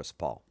Famer in Chris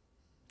Paul.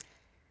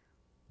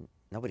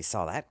 Nobody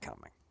saw that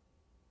coming.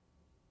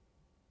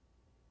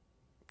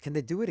 Can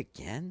they do it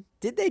again?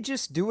 Did they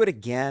just do it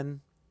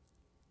again?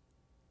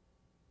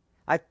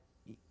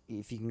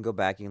 If you can go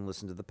back, you can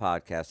listen to the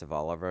podcast of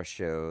all of our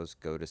shows.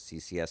 Go to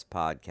CCS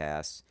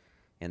Podcasts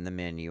in the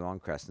menu on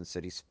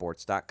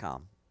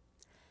CrescentCitySports.com.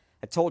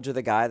 I told you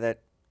the guy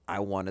that I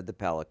wanted the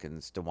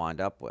Pelicans to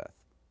wind up with.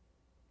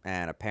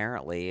 And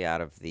apparently, out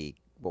of the,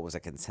 what was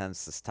a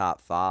consensus top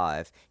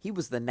 5, he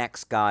was the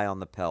next guy on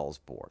the Pels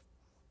board.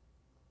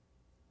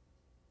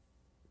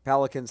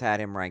 Pelicans had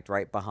him ranked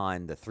right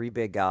behind the 3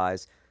 big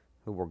guys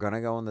who were going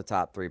to go in the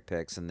top 3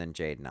 picks, and then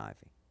Jaden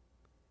Ivey,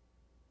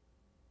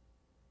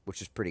 which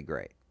is pretty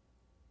great.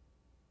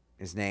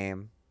 His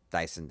name,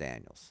 Dyson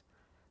Daniels,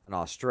 an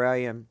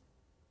Australian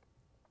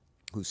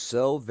who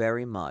so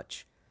very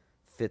much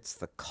fits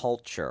the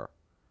culture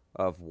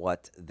of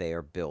what they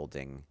are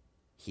building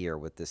here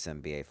with this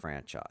NBA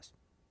franchise.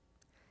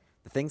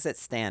 The things that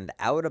stand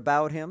out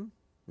about him,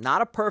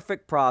 not a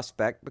perfect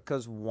prospect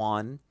because,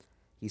 one,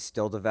 He's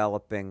still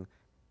developing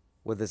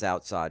with his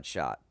outside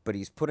shot, but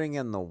he's putting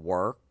in the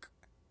work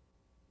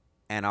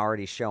and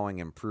already showing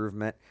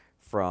improvement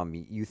from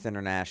youth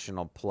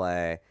international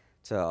play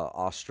to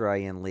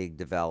Australian League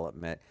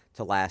development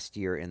to last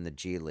year in the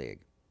G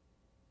League.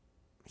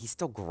 He's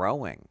still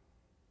growing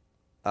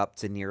up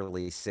to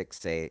nearly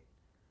 6'8".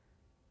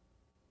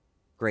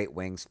 Great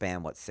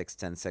wingspan,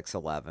 6'10",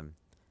 6'11".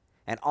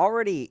 And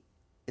already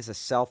is a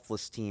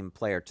selfless team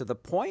player to the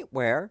point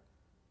where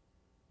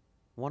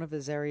one of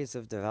his areas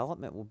of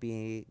development will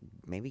be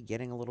maybe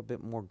getting a little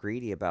bit more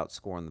greedy about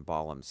scoring the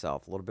ball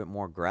himself, a little bit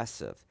more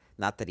aggressive.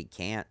 Not that he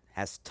can't,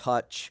 has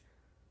touch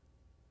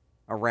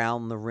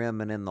around the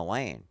rim and in the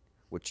lane,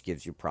 which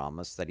gives you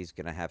promise that he's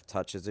going to have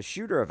touch as a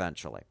shooter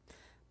eventually.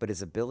 But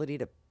his ability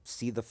to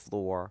see the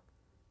floor,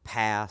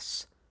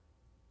 pass,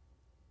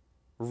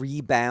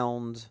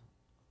 rebound,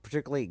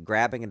 particularly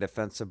grabbing a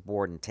defensive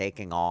board and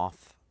taking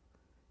off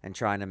and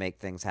trying to make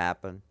things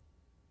happen.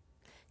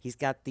 He's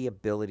got the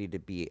ability to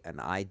be an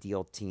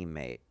ideal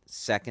teammate,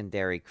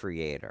 secondary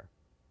creator,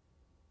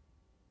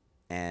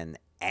 and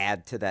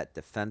add to that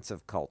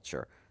defensive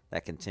culture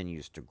that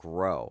continues to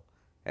grow.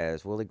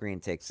 As Willie Green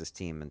takes his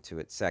team into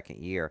its second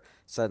year,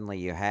 suddenly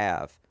you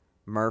have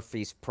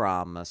Murphy's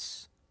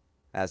promise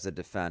as a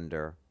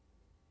defender,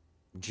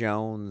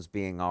 Jones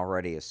being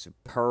already a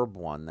superb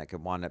one that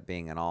could wind up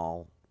being an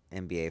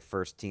all-NBA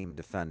first-team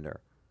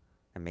defender,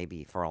 and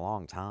maybe for a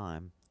long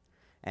time,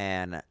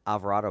 and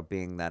Alvarado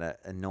being that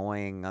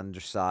annoying,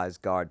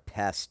 undersized guard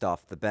pest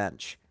off the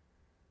bench.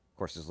 Of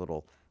course, his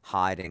little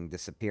hiding,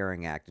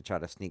 disappearing act to try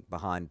to sneak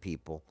behind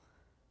people,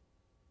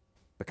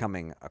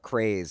 becoming a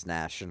craze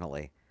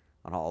nationally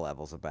on all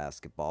levels of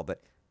basketball.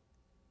 But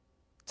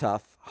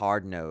tough,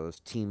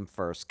 hard-nosed,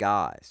 team-first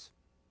guys.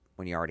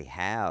 When you already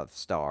have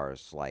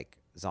stars like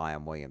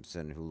Zion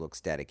Williamson, who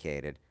looks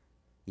dedicated,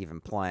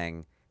 even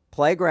playing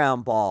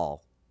playground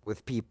ball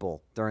with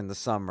people during the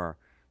summer,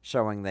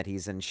 showing that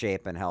he's in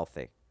shape and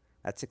healthy.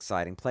 That's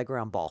exciting.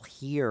 Playground ball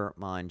here,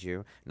 mind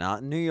you.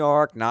 Not in New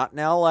York, not in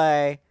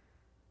L.A.,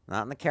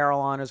 not in the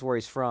Carolinas where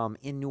he's from,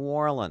 in New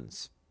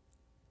Orleans.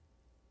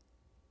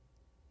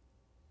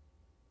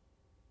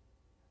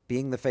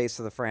 Being the face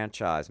of the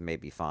franchise,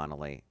 maybe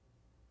finally.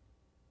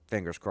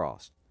 Fingers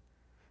crossed.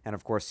 And,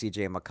 of course,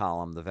 C.J.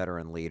 McCollum, the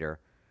veteran leader,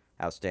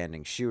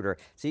 outstanding shooter.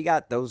 So you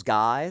got those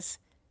guys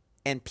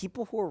and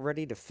people who are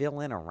ready to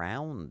fill in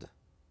around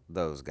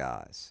those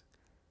guys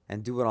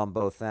and do it on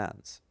both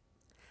ends.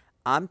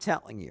 I'm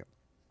telling you,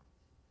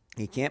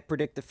 he can't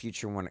predict the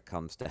future when it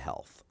comes to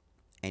health.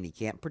 And he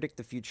can't predict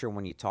the future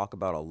when you talk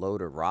about a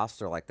loaded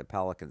roster like the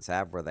Pelicans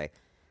have, where they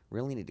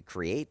really need to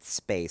create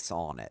space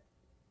on it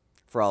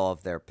for all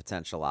of their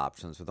potential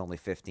options with only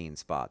 15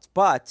 spots.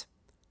 But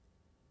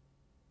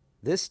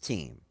this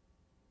team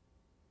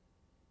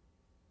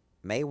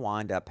may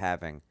wind up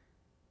having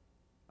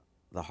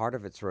the heart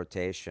of its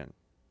rotation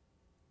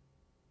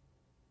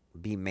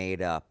be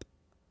made up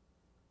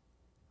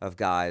of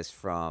guys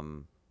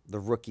from the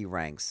rookie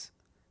ranks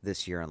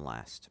this year and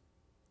last.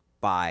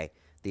 By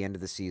the end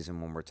of the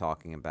season, when we're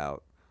talking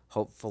about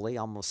hopefully,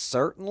 almost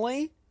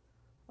certainly,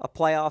 a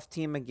playoff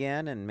team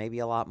again and maybe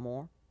a lot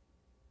more.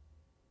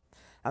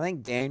 I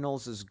think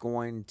Daniels is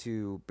going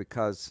to,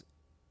 because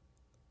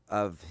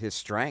of his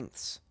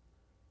strengths,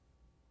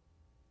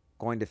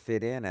 going to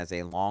fit in as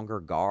a longer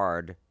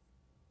guard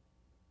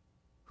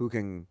who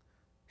can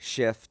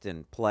shift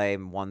and play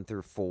 1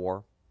 through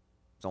 4.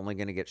 It's only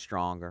going to get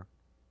stronger.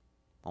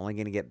 Only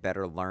going to get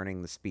better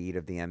learning the speed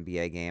of the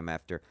NBA game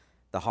after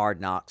the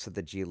hard knocks of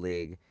the G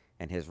League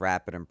and his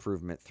rapid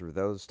improvement through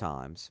those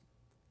times.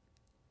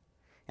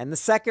 And the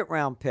second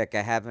round pick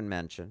I haven't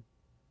mentioned,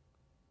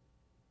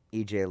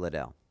 E.J.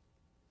 Liddell,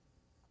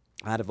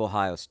 out of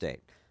Ohio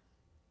State.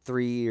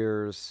 3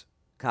 years,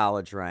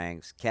 college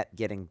ranks, kept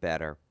getting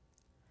better.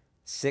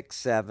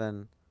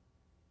 6'7",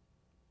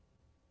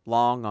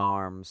 long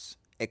arms,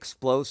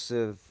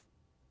 explosive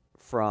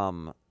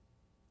from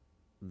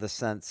the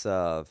sense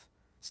of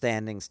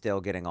standing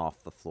still, getting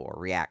off the floor,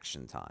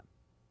 reaction time.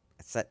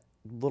 It's that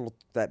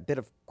bit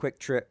of quick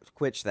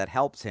twitch that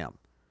helps him,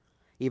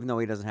 even though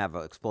he doesn't have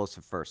an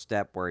explosive first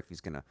step where if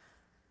he's going to,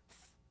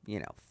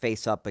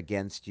 face up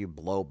against you,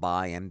 blow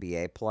by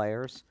NBA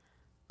players.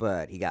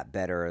 But he got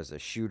better as a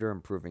shooter,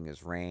 improving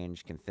his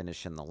range, can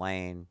finish in the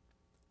lane,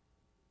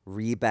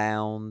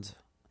 rebound,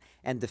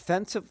 and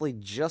defensively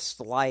just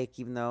like,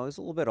 even though he's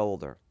a little bit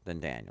older than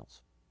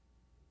Daniels.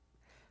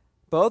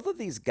 Both of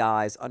these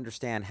guys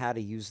understand how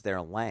to use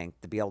their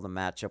length to be able to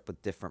match up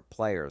with different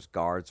players,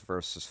 guards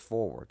versus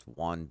forwards.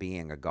 One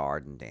being a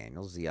guard in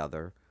Daniels, the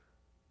other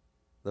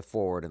the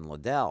forward in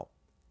Liddell.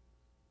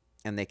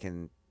 And they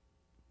can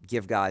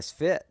give guys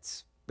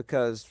fits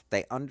because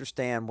they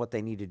understand what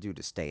they need to do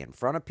to stay in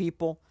front of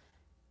people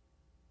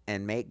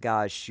and make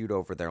guys shoot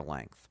over their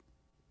length.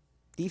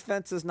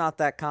 Defense is not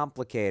that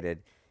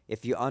complicated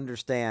if you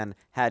understand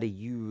how to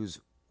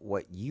use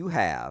what you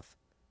have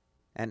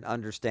and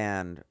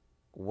understand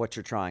what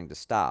you're trying to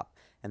stop.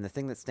 And the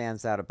thing that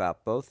stands out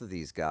about both of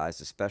these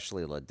guys,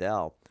 especially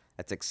Liddell,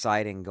 that's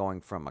exciting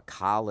going from a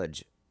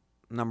college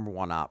number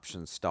one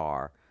option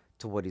star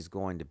to what he's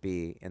going to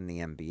be in the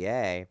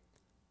NBA,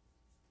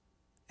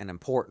 an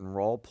important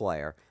role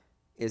player,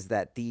 is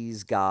that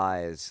these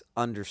guys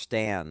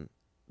understand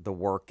the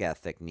work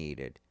ethic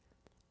needed,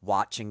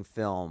 watching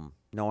film,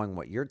 knowing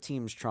what your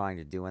team's trying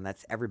to do, and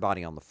that's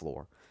everybody on the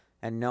floor,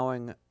 and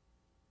knowing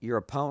your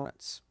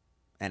opponents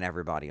and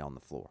everybody on the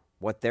floor,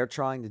 what they're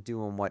trying to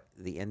do and what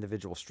the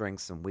individual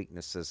strengths and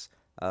weaknesses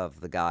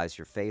of the guys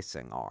you're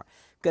facing are.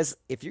 Because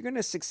if you're going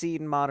to succeed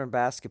in modern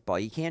basketball,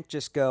 you can't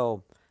just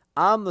go,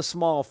 I'm the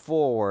small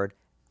forward,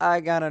 I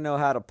got to know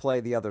how to play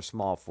the other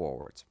small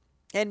forwards.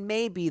 And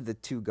maybe the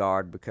two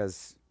guard,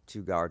 because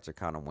two guards are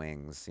kind of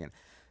wings.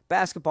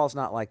 Basketball's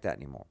not like that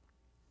anymore.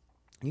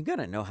 You got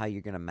to know how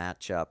you're going to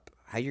match up,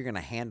 how you're going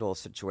to handle a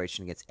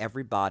situation against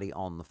everybody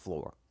on the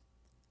floor.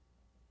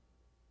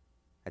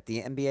 At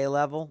the NBA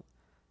level,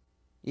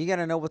 you got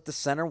to know what the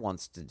center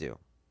wants to do.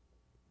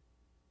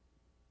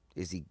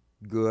 Is he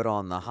good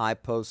on the high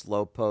post,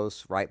 low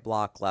post, right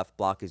block, left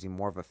block? Is he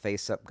more of a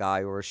face-up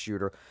guy or a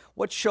shooter?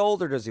 What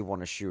shoulder does he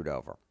want to shoot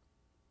over?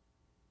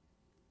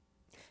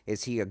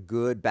 Is he a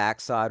good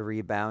backside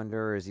rebounder,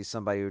 or is he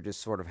somebody who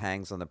just sort of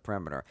hangs on the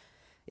perimeter?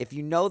 If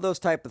you know those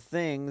type of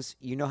things,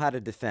 you know how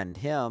to defend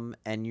him,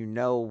 and you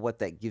know what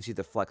that gives you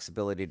the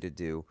flexibility to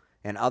do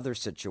in other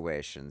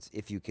situations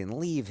if you can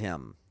leave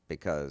him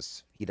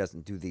because he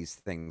doesn't do these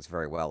things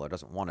very well or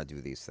doesn't want to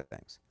do these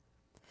things.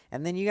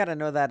 And then you got to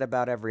know that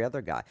about every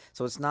other guy.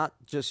 So it's not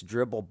just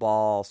dribble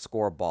ball,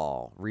 score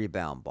ball,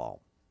 rebound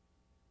ball.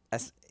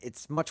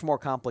 It's much more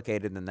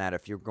complicated than that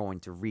if you're going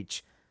to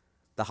reach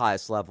the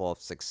highest level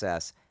of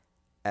success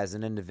as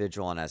an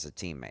individual and as a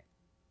teammate.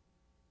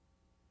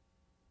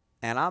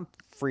 And I'm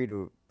free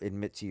to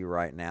admit to you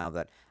right now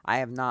that I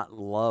have not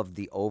loved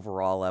the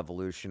overall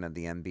evolution of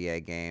the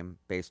NBA game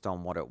based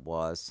on what it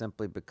was,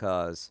 simply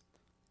because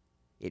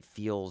it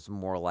feels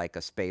more like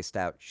a spaced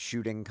out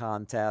shooting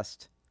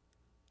contest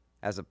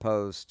as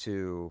opposed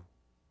to,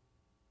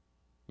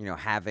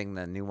 having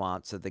the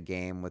nuance of the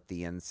game with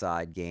the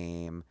inside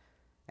game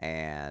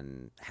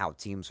and how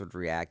teams would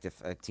react if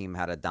a team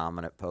had a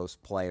dominant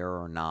post player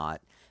or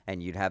not.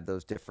 And you'd have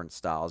those different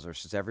styles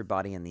versus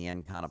everybody in the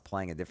end kind of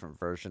playing a different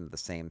version of the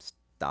same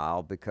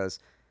style because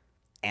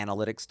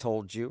analytics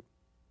told you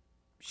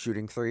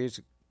shooting threes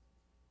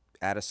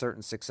at a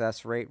certain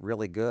success rate,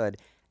 really good,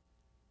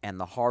 and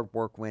the hard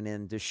work went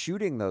into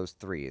shooting those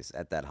threes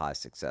at that high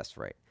success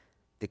rate.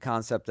 The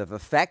concept of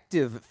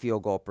effective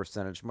field goal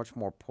percentage, much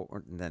more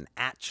important than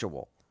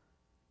actual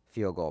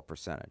field goal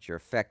percentage. Your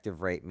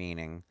effective rate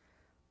meaning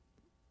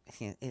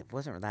it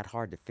wasn't that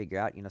hard to figure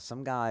out.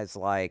 Some guys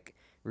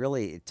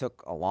really it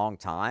took a long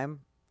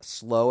time,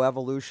 slow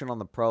evolution on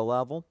the pro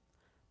level,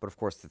 but of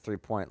course the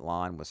three-point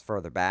line was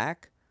further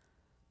back.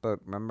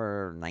 But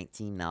remember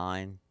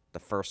 19-9, the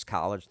first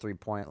college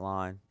three-point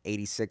line,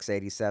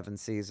 86-87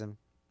 season.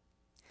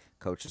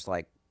 Coaches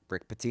like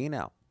Rick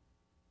Pitino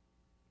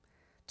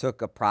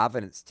took a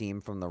Providence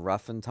team from the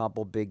rough and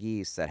tumble Big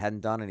East that hadn't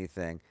done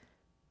anything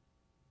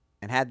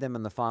and had them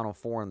in the Final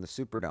Four in the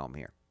Superdome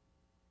here.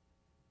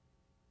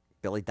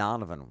 Billy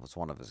Donovan was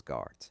one of his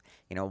guards.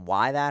 You know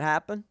why that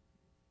happened?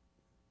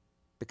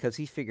 Because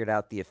he figured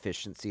out the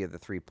efficiency of the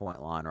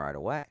three-point line right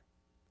away.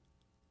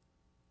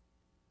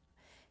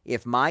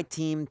 If my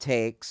team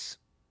takes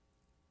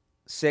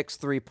 6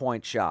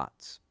 3-point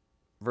shots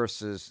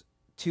versus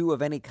 2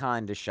 of any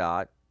kind of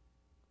shot,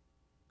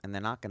 and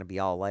they're not going to be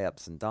all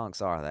layups and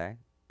dunks, are they?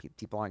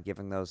 People aren't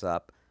giving those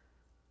up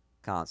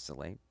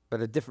constantly,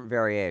 but a different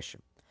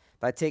variation.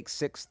 If I take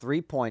 6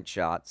 3-point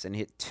shots and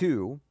hit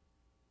 2,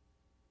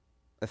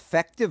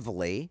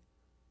 effectively,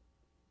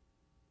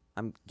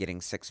 I'm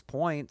getting 6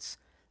 points.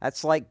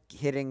 That's like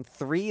hitting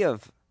 3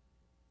 of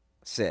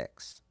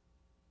 6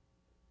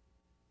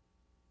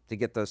 to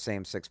get those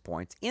same 6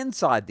 points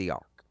inside the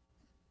arc.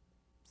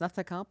 It's not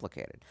that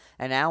complicated.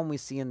 And now when we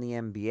see in the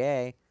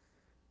NBA,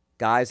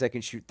 guys that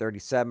can shoot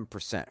 37%,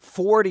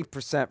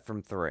 40%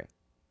 from 3.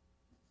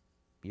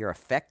 Your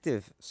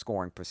effective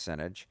scoring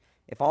percentage,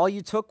 if all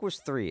you took was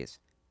threes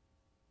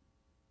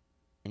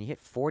and you hit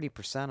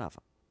 40% of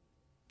them,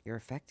 your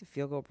effective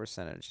field goal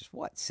percentage is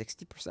what,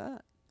 60%?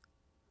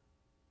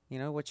 You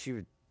know what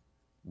you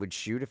would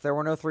shoot if there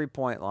were no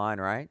three-point line,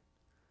 right?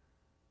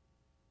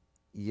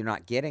 You're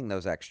not getting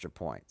those extra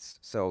points,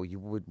 so you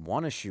would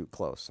want to shoot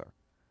closer.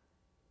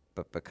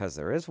 But because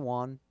there is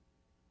one,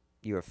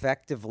 you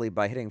effectively,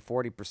 by hitting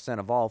 40%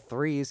 of all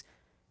threes,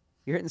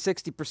 you're hitting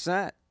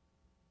 60%.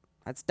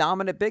 That's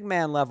dominant big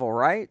man level,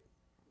 right?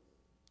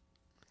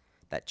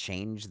 That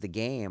changed the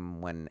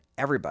game when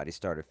everybody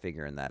started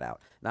figuring that out.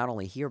 Not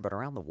only here, but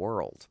around the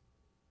world.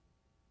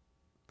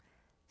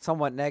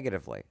 Somewhat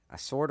negatively. I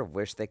sort of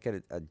wish they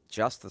could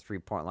adjust the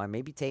three-point line,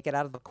 maybe take it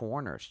out of the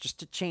corners, just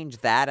to change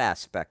that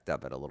aspect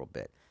of it a little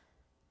bit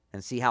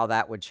and see how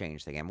that would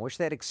change the game. I wish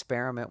they'd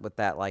experiment with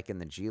that like in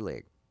the G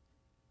League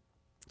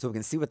so we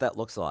can see what that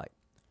looks like.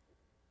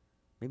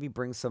 Maybe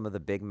bring some of the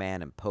big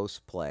man and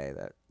post play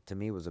that, to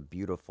me, was a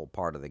beautiful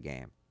part of the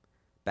game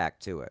back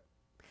to it.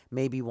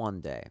 Maybe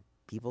one day.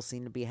 People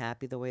seem to be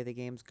happy the way the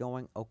game's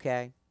going.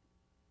 Okay.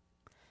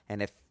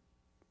 And if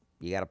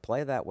you got to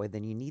play that way,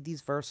 then you need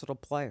these versatile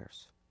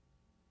players.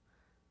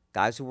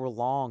 Guys who were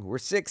long, who were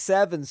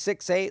 6'7",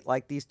 6'8",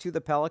 like these two the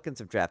Pelicans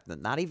have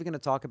drafted. Not even going to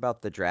talk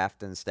about the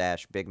draft and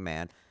stash big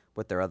man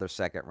with their other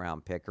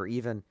second-round pick, or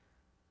even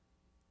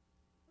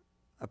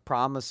a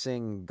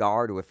promising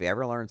guard who, if he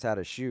ever learns how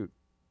to shoot,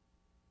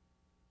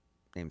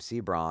 named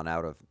Sebron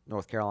out of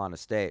North Carolina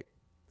State,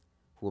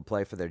 who will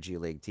play for their G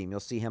League team. You'll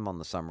see him on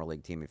the Summer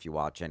League team if you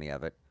watch any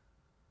of it.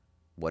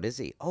 What is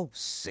he? Oh,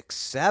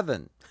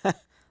 6'7".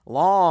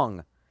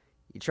 Long.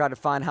 You try to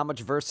find how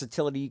much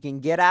versatility you can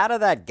get out of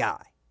that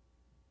guy.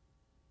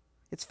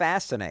 It's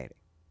fascinating.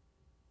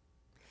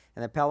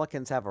 And the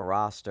Pelicans have a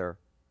roster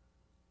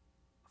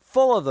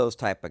full of those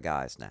type of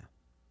guys now.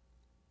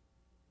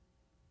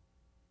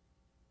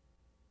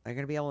 They're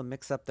going to be able to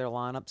mix up their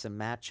lineups and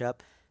match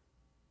up.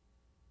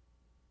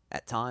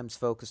 At times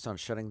focused on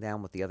shutting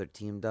down what the other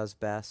team does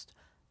best.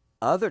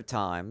 Other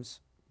times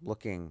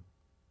looking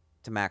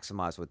to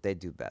maximize what they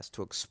do best,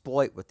 to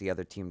exploit what the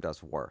other team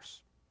does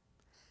worse.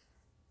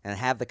 And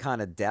have the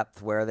kind of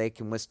depth where they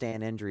can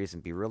withstand injuries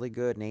and be really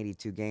good in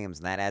 82 games.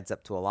 And that adds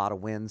up to a lot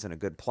of wins and a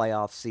good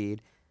playoff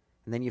seed.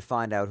 And then you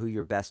find out who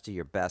your best of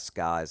your best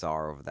guys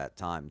are over that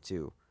time,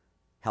 too.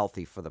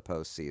 Healthy for the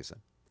postseason.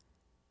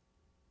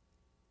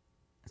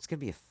 It's going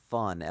to be a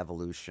fun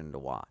evolution to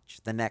watch.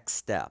 The next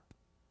step.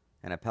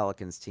 And a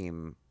Pelicans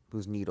team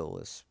whose needle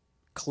is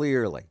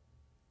clearly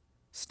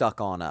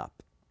stuck on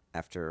up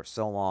after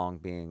so long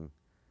being,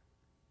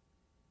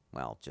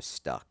 well, just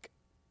stuck.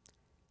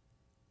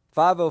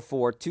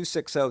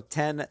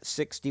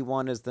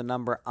 504-260-1061 is the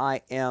number.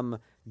 I am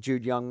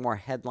Jude Young. More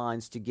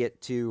headlines to get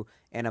to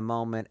in a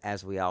moment,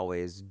 as we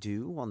always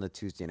do on the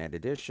Tuesday night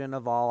edition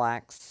of All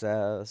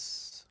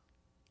Access.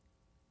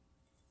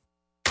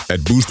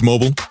 At Boost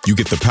Mobile, you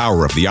get the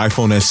power of the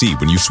iPhone SE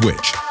when you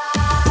switch,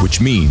 which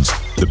means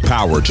the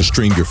power to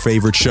stream your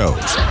favorite shows,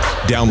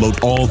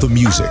 download all the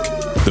music,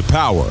 the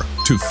power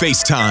to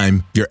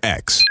FaceTime your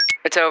ex.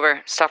 It's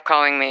over. Stop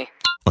calling me.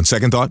 On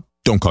second thought,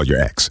 don't call your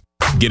ex.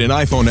 Get an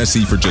iPhone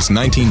SE for just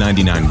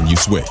 $19.99 when you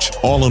switch.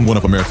 All on one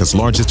of America's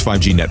largest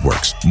 5G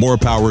networks. More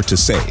power to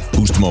save.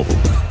 Boost Mobile.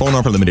 Phone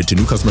offer limited to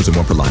new customers and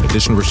one per line.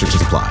 Additional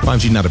restrictions apply.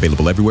 5G not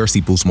available everywhere.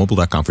 See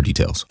boostmobile.com for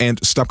details.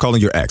 And stop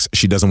calling your ex.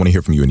 She doesn't want to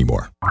hear from you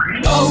anymore.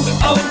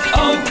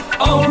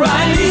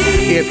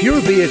 O'Reilly. If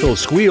your vehicle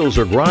squeals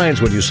or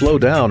grinds when you slow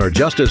down or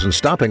just isn't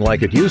stopping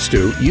like it used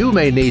to, you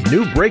may need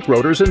new brake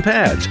rotors and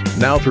pads.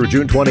 Now through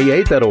June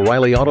 28th at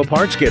O'Reilly Auto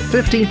Parts, get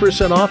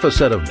 15% off a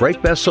set of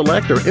Brake Best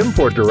Select or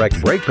Import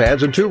Direct brake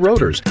pads and 2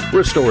 rotors.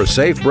 Restore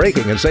safe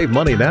braking and save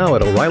money now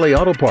at O'Reilly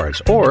Auto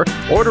Parts, or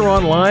order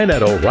online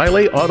at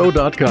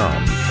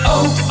O'ReillyAuto.com.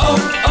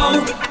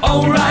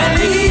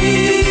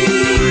 O'Reilly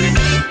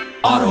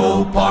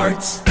Auto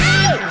Parts.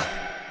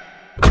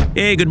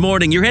 Hey, good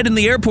morning. You're heading to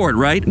the airport,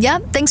 right?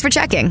 Yep, thanks for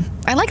checking.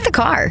 I like the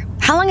car.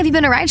 How long have you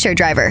been a rideshare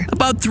driver?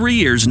 About 3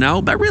 years now,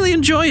 but I really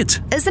enjoy it.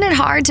 Isn't it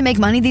hard to make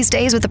money these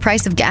days with the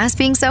price of gas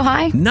being so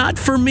high? Not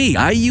for me.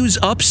 I use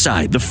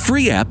Upside, the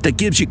free app that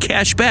gives you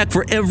cash back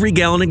for every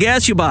gallon of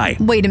gas you buy.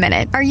 Wait a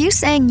minute. Are you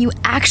saying you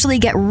actually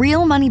get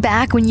real money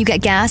back when you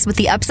get gas with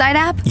the Upside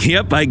app?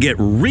 Yep, I get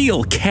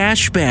real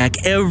cash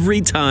back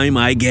every time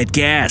I get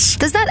gas.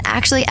 Does that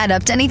actually add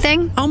up to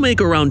anything? I'll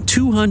make around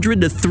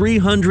 $200 to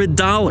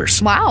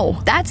 $300.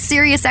 Wow, that's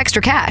serious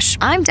extra cash.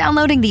 I'm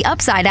downloading the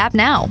Upside app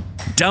now.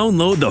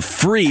 Download the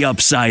free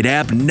Upside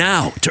app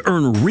now to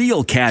earn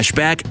real cash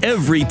back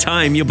every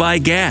time you buy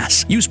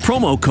gas. Use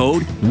promo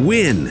code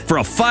WIN for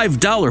a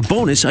 $5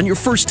 bonus on your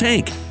first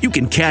tank. You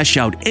can cash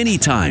out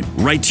anytime,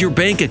 right to your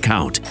bank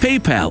account,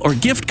 PayPal, or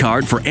gift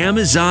card for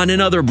Amazon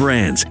and other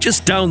brands.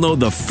 Just download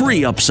the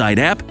free Upside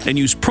app and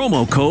use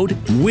promo code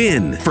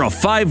WIN for a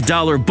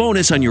 $5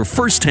 bonus on your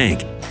first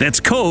tank. That's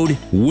code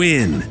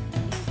WIN.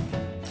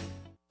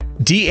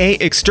 DA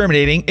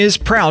Exterminating is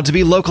proud to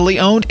be locally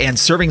owned and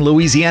serving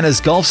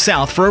Louisiana's Gulf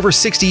South for over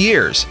 60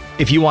 years.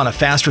 If you want a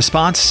fast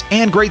response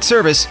and great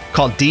service,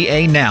 call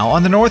DA now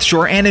on the North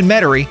Shore and in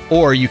Metairie,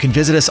 or you can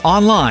visit us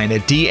online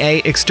at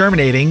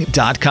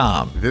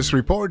daexterminating.com. This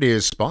report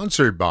is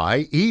sponsored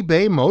by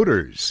eBay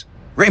Motors.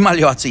 Ray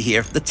Magliozzi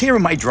here. The tear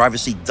in my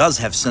driver's seat does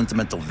have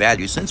sentimental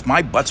value since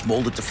my butt's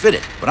molded to fit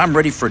it. But I'm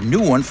ready for a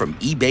new one from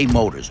eBay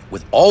Motors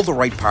with all the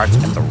right parts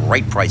at the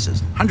right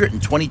prices.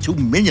 122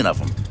 million of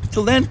them.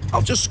 Till then,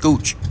 I'll just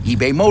scooch.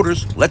 eBay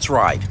Motors, let's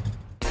ride.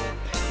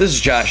 This is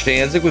Josh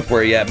Danzig with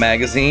Where You At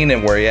Magazine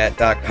and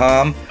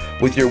WhereYouAt.com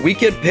with your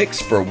weekend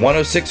picks for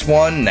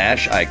 1061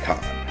 Nash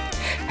Icon.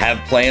 Have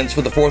plans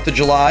for the 4th of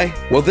July?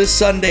 Well, this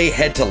Sunday,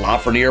 head to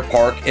Lafreniere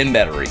Park in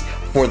Metairie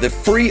for the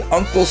free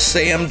Uncle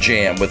Sam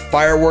Jam with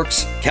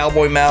fireworks,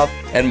 cowboy mouth,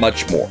 and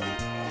much more.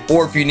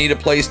 Or if you need a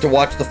place to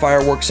watch the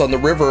fireworks on the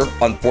river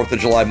on 4th of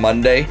July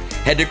Monday,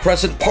 head to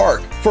Crescent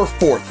Park for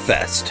 4th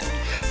Fest.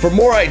 For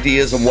more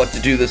ideas on what to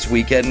do this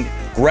weekend,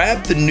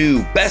 grab the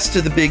new Best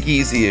of the Big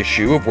Easy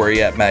issue of Where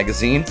You At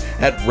Magazine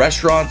at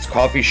restaurants,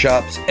 coffee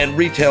shops, and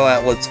retail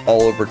outlets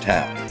all over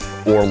town.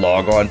 Or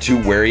log on to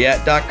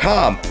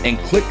whereyouat.com and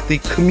click the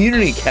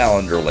community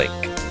calendar link.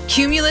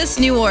 Cumulus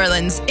New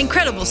Orleans.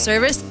 Incredible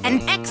service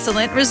and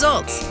excellent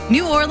results.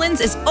 New Orleans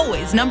is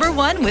always number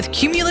one with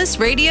Cumulus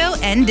Radio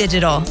and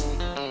Digital.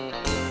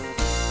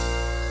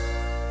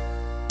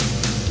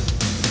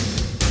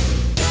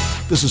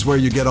 This is where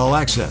you get all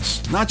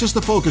access, not just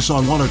the focus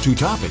on one or two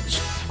topics.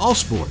 All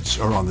sports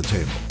are on the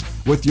table,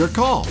 with your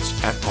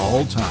calls at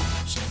all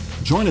times.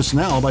 Join us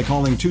now by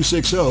calling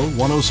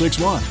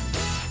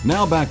 260-1061.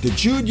 Now back to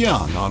Jude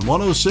Young on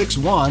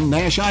 1061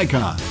 Nash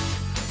Icon,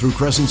 through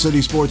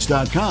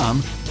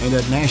CrescentCitySports.com and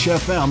at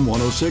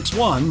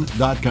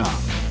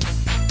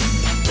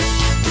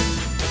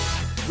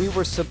NashFM1061.com. We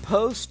were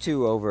supposed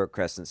to, over at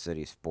Crescent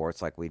City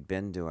Sports, like we'd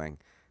been doing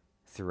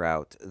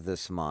throughout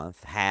this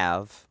month,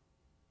 have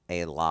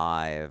a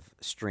live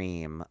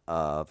stream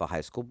of a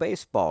high school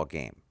baseball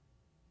game.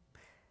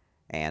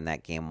 And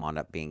that game wound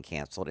up being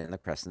canceled in the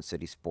Crescent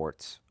City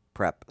Sports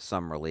Prep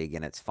Summer League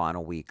in its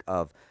final week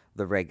of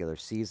the regular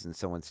season.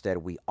 So instead,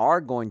 we are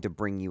going to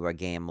bring you a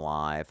game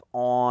live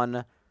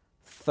on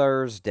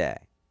Thursday.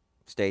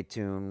 Stay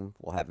tuned.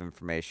 We'll have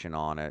information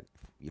on it.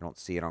 If you don't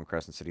see it on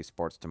Crescent City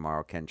Sports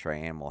tomorrow, Ken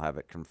Trahan will have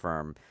it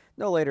confirmed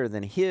no later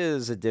than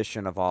his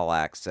edition of All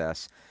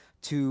Access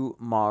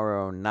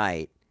tomorrow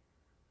night.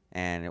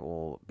 And it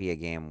will be a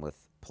game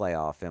with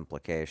playoff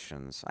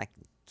implications. I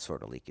can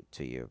sort of leak it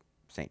to you.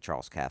 St.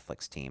 Charles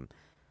Catholic's team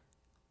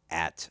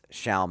at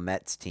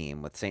Chalmette's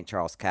team, with St.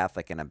 Charles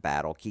Catholic in a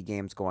battle. Key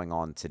games going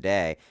on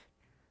today.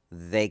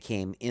 They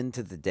came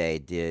into the day,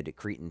 did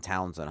Cretan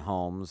Townsend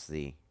Homes,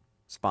 the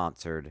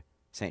sponsored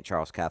St.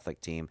 Charles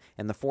Catholic team,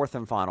 in the fourth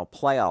and final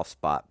playoff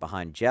spot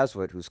behind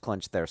Jesuit, who's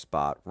clinched their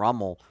spot,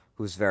 Rummel,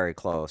 who's very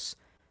close,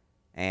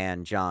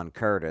 and John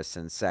Curtis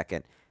in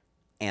second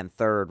and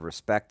third,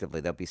 respectively.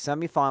 There'll be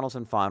semifinals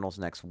and finals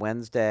next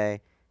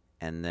Wednesday,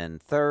 and then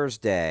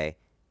Thursday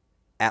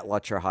at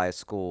Lutcher High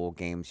School.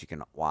 Games you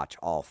can watch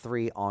all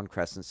three on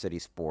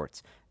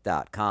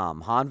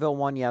CrescentCitySports.com. Hahnville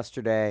won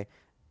yesterday.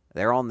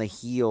 They're on the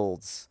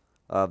heels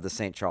of the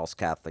St. Charles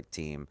Catholic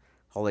team.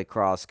 Holy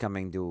Cross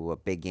coming to a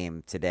big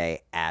game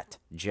today at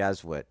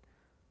Jesuit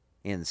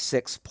in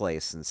sixth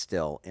place and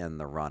still in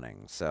the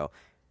running. So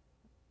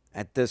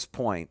at this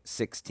point,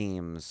 6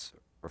 teams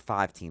or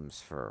 5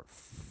 teams for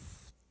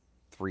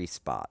 3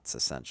 spots,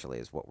 essentially,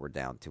 is what we're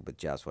down to, with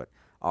Jesuit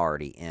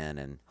already in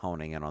and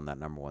honing in on that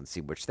number 1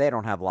 seed, which they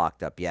don't have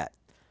locked up yet,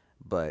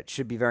 but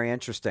should be very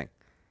interesting.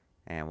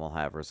 And we'll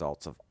have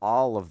results of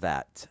all of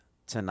that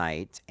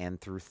tonight and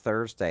through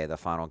Thursday, the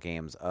final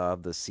games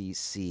of the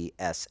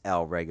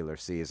CCSL regular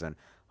season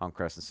on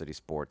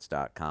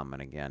CrescentCitySports.com.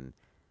 And again,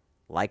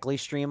 likely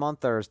stream on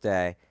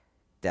Thursday,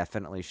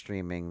 definitely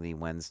streaming the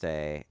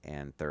Wednesday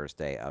and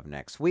Thursday of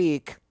next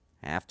week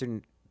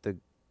after the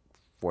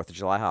 4th of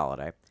July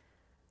holiday.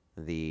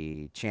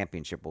 The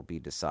championship will be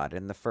decided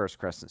in the first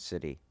Crescent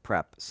City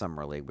Prep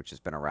Summer League, which has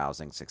been a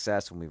rousing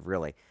success, and we've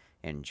really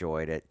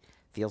enjoyed it.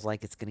 Feels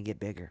like it's going to get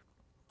bigger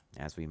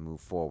as we move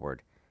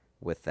forward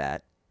with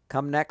that.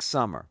 Come next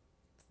summer.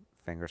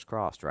 Fingers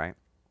crossed, right?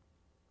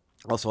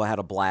 Also, I had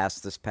a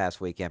blast this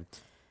past weekend,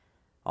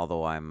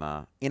 although I'm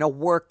in a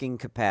working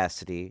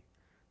capacity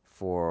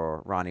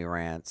for Ronnie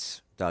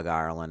Rance, Doug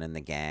Ireland, and the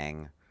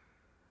gang,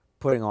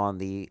 putting on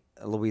the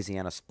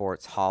Louisiana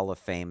Sports Hall of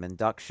Fame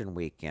induction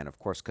weekend. Of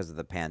course, because of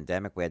the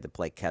pandemic, we had to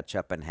play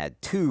catch-up and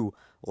had 2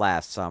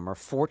 last summer.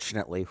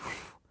 Fortunately,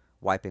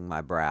 wiping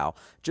my brow,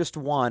 just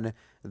 1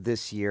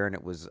 this year, and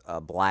it was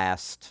a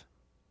blast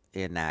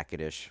in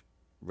Natchitoches.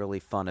 Really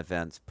fun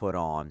events put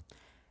on,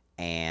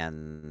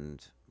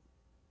 and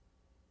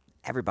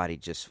everybody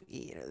just,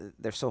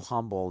 they're so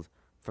humbled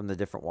from the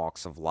different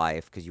walks of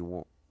life, because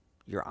you're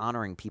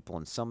honoring people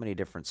in so many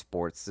different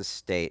sports. This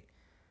state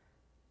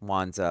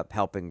winds up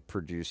helping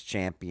produce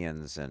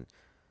champions, and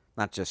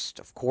not just,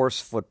 of course,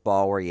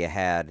 football, where you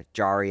had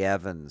Jari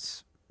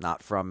Evans,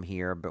 not from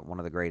here, but one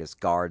of the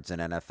greatest guards in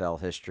NFL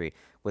history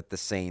with the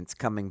Saints,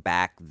 coming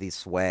back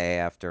this way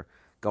after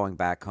going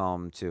back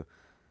home to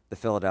the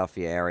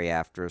Philadelphia area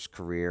after his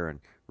career and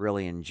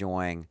really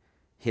enjoying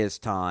his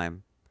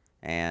time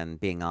and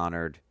being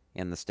honored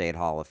in the State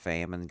Hall of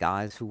Fame. And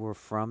guys who were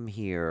from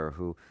here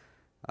who,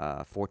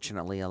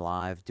 fortunately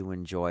alive, do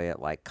enjoy it,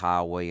 like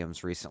Kyle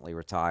Williams, recently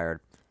retired.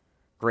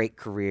 Great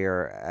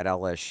career at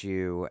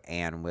LSU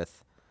and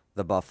with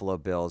the Buffalo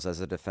Bills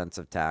as a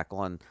defensive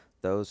tackle. And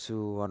those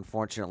who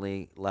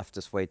unfortunately left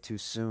us way too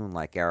soon,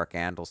 like Eric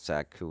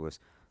Andelsek, who was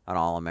an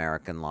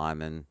All-American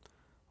lineman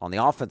on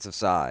the offensive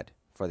side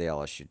for the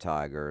LSU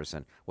Tigers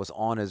and was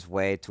on his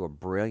way to a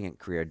brilliant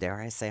career, dare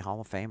I say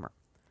Hall of Famer,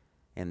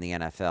 in the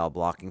NFL,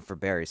 blocking for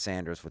Barry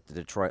Sanders with the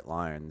Detroit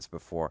Lions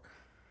before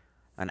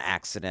an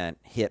accident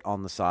hit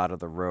on the side of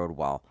the road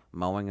while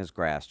mowing his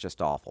grass.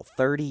 Just awful.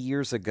 30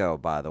 years ago,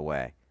 by the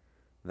way,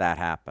 that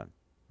happened.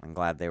 I'm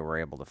glad they were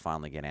able to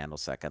finally get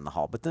Andelsek in the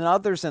Hall. But then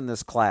others in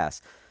this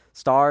class,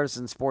 stars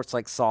in sports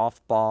like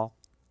softball,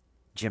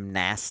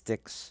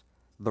 gymnastics,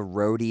 the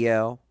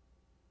rodeo,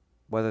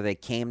 whether they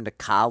came to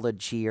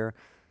college here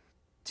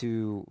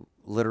to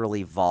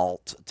literally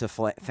vault to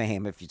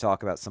fame. If you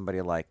talk about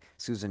somebody like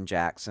Susan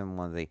Jackson,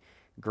 one of the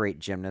great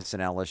gymnasts in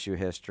LSU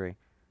history,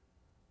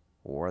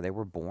 or they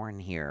were born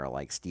here,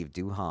 like Steve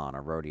Duhan,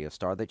 a rodeo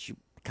star that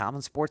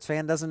common sports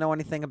fan doesn't know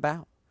anything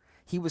about.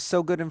 He was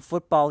so good in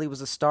football, he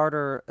was a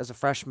starter as a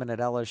freshman at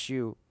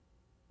LSU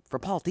for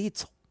Paul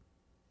Dietzel.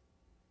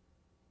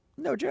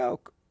 No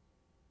joke.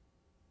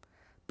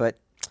 But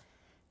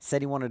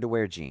said he wanted to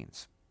wear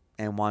jeans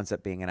and winds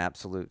up being an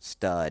absolute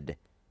stud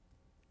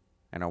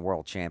and a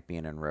world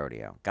champion in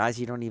rodeo. Guys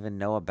you don't even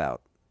know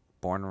about,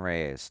 born and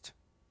raised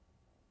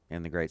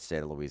in the great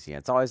state of Louisiana.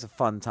 It's always a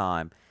fun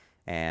time,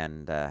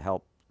 and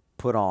help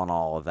put on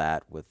all of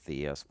that with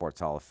the Sports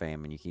Hall of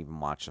Fame, and you can even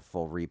watch a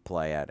full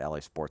replay at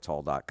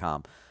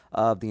lasportshall.com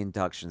of the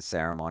induction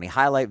ceremony,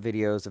 highlight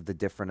videos of the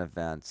different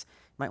events.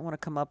 You might want to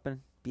come up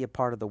and be a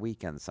part of the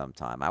weekend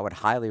sometime. I would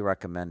highly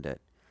recommend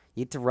it.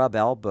 You get to rub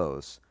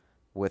elbows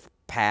with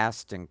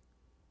past and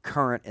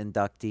current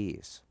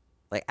inductees,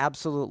 like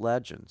absolute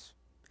legends.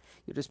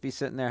 You'll just be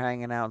sitting there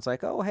hanging out. It's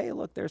like, oh, hey,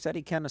 look, there's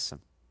Eddie Kennison.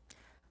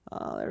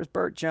 There's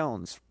Burt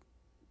Jones.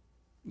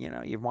 You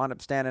know, you wind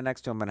up standing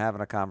next to him and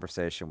having a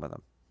conversation with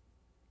him.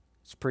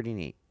 It's pretty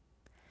neat.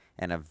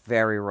 And a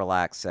very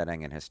relaxed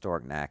setting in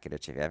historic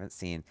Natchitoches. If you haven't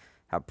seen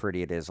how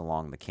pretty it is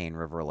along the Cane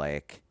River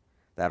Lake,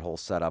 that whole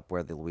setup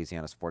where the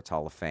Louisiana Sports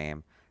Hall of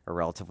Fame, a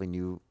relatively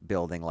new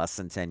building, less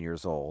than 10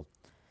 years old.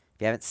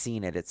 If you haven't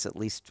seen it, it's at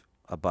least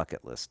a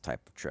bucket list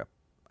type of trip.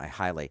 I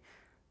highly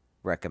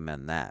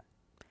recommend that.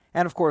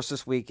 And, of course,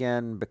 this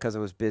weekend, because I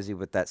was busy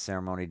with that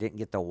ceremony, didn't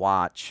get to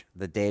watch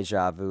the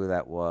deja vu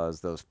that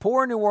was those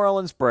poor New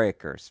Orleans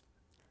Breakers.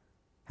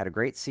 Had a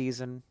great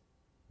season,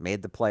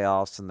 made the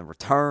playoffs in the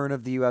return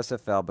of the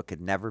USFL, but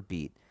could never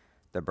beat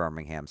the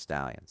Birmingham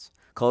Stallions.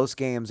 Close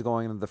games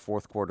going into the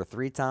fourth quarter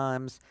 3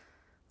 times.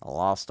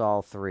 Lost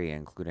all 3,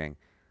 including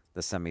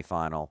the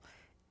semifinal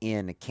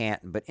in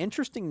Canton. But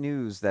interesting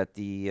news that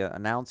the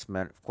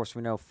announcement, of course,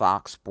 we know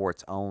Fox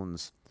Sports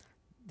owns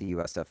the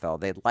USFL.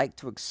 They'd like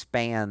to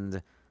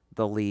expand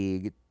the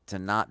league to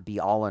not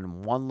be all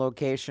in one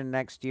location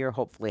next year,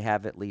 hopefully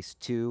have at least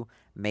 2,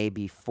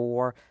 maybe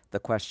 4. The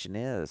question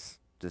is,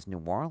 does New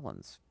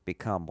Orleans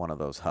become one of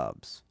those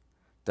hubs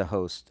to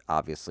host,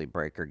 obviously,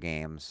 Breaker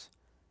games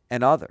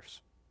and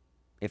others?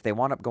 If they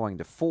wind up going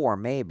to 4,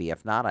 maybe.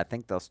 If not, I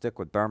think they'll stick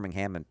with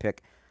Birmingham and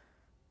pick,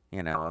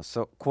 a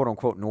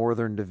quote-unquote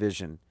Northern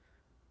Division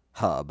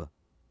hub,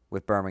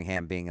 with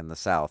Birmingham being in the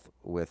South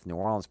with New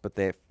Orleans. But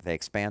if they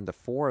expand to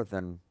 4,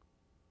 then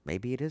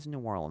maybe it is New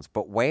Orleans.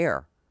 But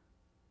where?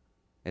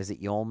 Is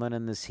it Yulman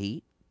in this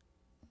heat?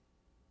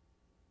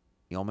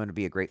 Yulman would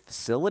be a great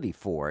facility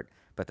for it.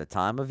 But the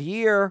time of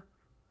year,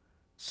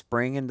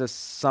 spring into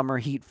summer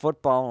heat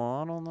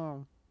football, I don't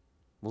know.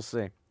 We'll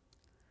see.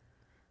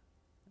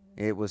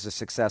 It was a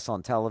success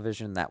on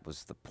television. That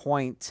was the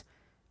point.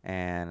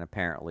 And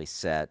apparently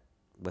set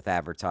with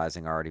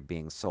advertising already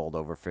being sold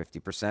over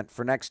 50%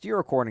 for next year,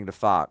 according to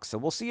Fox. So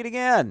we'll see it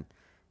again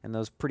in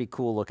those pretty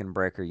cool-looking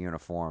Breaker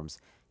uniforms,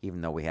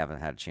 even though we haven't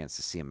had a chance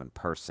to see them in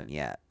person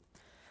yet.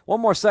 One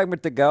more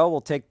segment to go.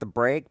 We'll take the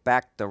break.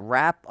 Back to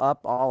wrap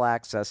up All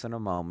Access in a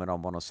moment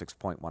on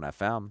 106.1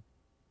 FM.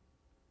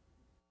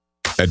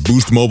 At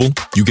Boost Mobile,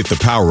 you get the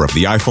power of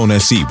the iPhone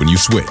SE when you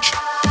switch,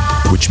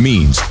 which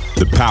means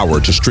the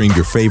power to stream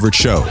your favorite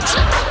shows,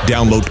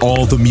 download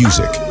all the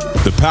music,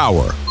 the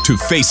power to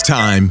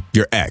FaceTime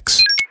your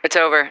ex. It's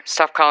over.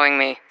 Stop calling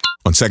me.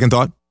 On second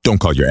thought, don't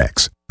call your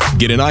ex.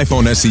 Get an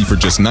iPhone SE for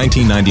just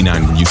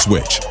 $19.99 when you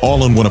switch.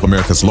 All on one of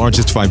America's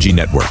largest 5G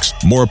networks.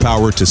 More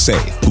power to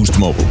save. Boost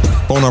Mobile.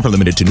 Phone offer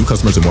limited to new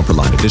customers and 1 per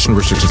line. Additional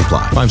restrictions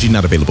apply. 5G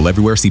not available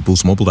everywhere. See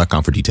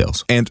boostmobile.com for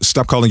details. And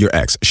stop calling your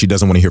ex. She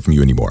doesn't want to hear from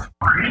you anymore.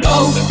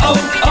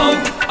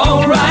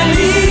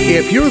 O'Reilly.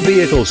 If your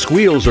vehicle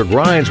squeals or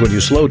grinds when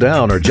you slow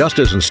down or just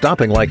isn't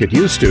stopping like it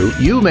used to,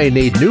 you may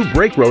need new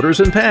brake rotors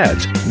and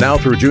pads. Now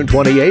through June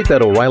 28th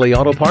at O'Reilly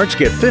Auto Parts,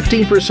 get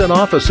 15%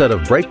 off a set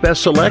of Brake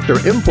Best Select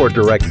or Import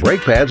Direct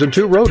brake pads and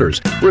 2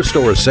 rotors.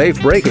 Restore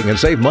safe braking and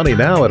save money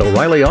now at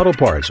O'Reilly Auto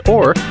Parts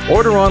or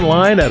order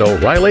online at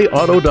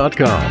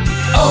O'ReillyAuto.com.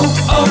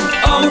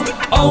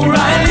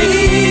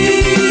 O'Reilly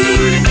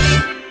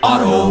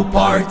Auto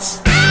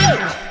Parts.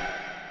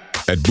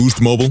 At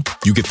Boost Mobile,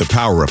 you get the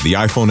power of the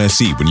iPhone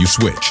SE when you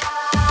switch,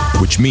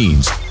 which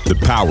means the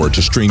power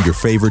to stream your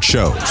favorite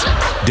shows,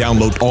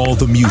 download all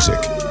the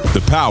music,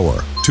 the power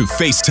to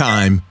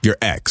FaceTime your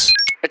ex.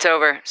 It's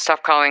over.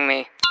 Stop calling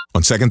me.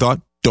 On second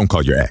thought, don't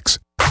call your ex.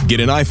 Get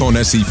an iPhone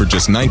SE for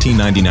just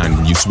 $19.99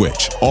 when you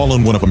switch. All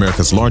on one of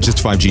America's largest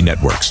 5G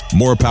networks.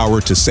 More power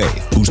to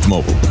save. Boost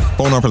Mobile.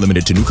 Phone offer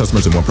limited to new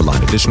customers and 1 per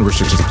line. Additional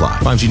restrictions apply.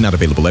 5G not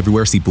available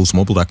everywhere. See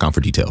boostmobile.com for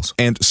details.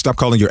 And stop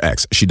calling your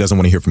ex. She doesn't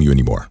want to hear from you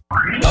anymore.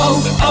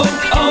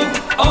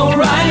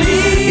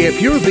 O'Reilly.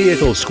 If your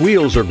vehicle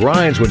squeals or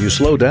grinds when you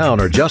slow down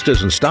or just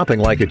isn't stopping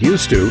like it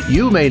used to,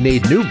 you may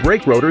need new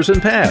brake rotors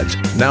and pads.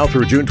 Now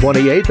through June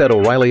 28th at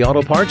O'Reilly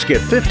Auto Parts,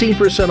 get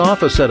 15%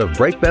 off a set of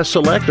Brake Best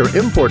Select or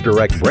Import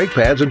Direct brake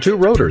pads and 2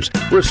 rotors.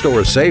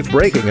 Restore safe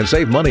braking and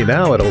save money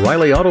now at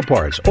O'Reilly Auto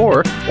Parts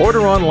or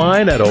order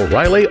online at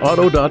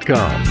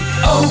O'ReillyAuto.com.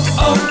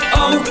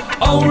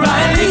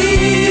 O'Reilly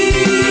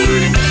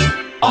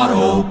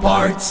Auto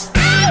Parts.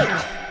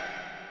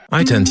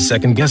 I tend to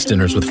second-guess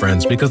dinners with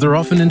friends because they're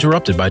often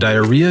interrupted by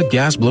diarrhea,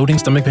 gas, bloating,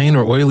 stomach pain,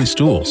 or oily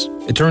stools.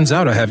 It turns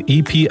out I have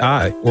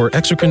EPI, or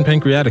exocrine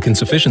pancreatic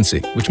insufficiency,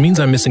 which means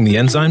I'm missing the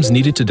enzymes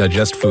needed to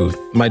digest food.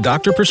 My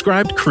doctor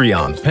prescribed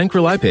Creon,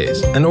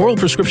 pancrelipase, an oral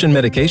prescription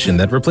medication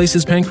that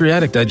replaces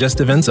pancreatic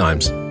digestive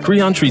enzymes.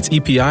 Creon treats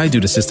EPI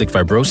due to cystic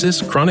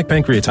fibrosis, chronic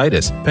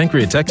pancreatitis,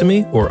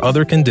 pancreatectomy, or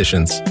other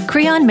conditions.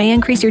 Creon may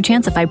increase your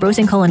chance of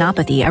fibrosing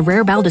colonopathy, a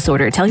rare bowel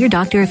disorder. Tell your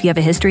doctor if you have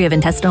a history of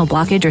intestinal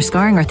blockage or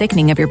scarring or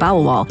thickening of your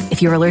bowel wall,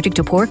 if you're allergic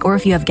to pork, or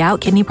if you have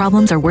gout, kidney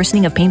problems, or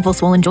worsening of painful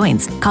swollen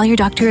joints. Call your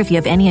doctor if you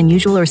have any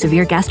unusual or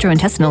severe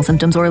gastrointestinal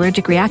symptoms or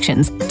allergic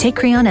reactions. Take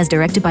Creon as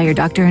directed by your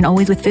doctor and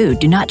always with food.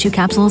 Do not chew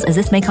capsules, as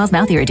this may cause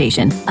mouth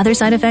irritation. Other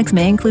side effects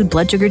may include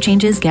blood sugar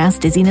changes, gas,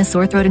 dizziness,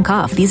 sore throat, and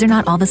cough. These are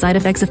not all the side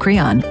effects of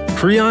Creon.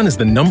 Creon is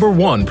the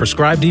 #1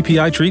 prescribed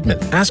EPI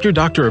treatment. Ask your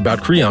doctor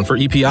about Creon for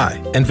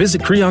EPI and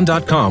visit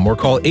Creon.com or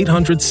call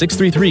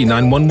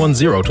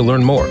 800-633-9110 to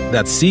learn more.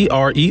 That's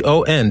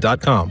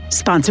CREON.com.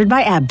 Sponsored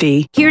by AbbVie.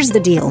 Here's the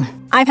deal.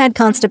 I've had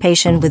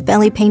constipation with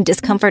belly pain,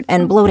 discomfort,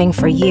 and bloating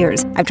for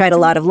years. I've tried a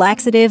lot of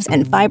laxatives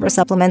and fiber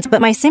supplements,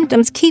 but my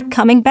symptoms keep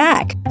coming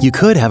back. You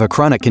could have a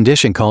chronic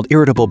condition called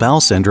irritable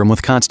bowel syndrome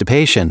with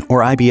constipation,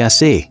 or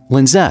IBS-C.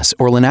 Linzess,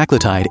 or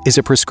linaclotide, is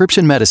a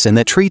prescription medicine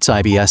that treats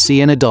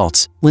IBS-C in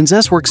adults.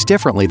 Linzess works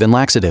differently than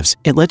laxatives.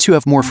 It lets you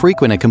have more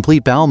frequent and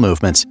complete bowel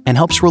movements and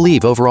helps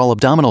relieve overall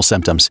abdominal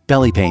symptoms,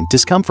 belly pain,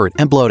 discomfort,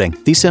 and bloating.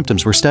 These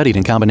symptoms were studied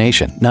in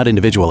combination, not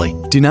individually.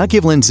 Do not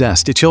give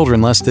Linzess to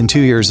children less than 2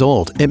 years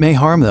old. It may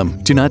harm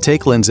them. Do not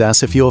take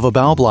Linzess if you have a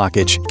bowel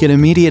blockage. Get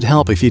immediate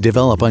help if you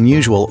develop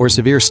unusual or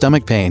severe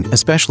stomach pain,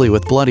 especially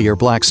with bloody or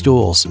black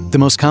stools. The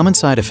most common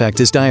side effect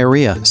is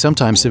diarrhea,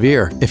 sometimes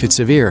severe. If it's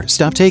severe,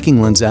 stop taking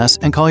Linzess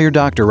and call your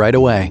doctor right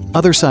away.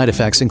 Other side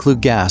effects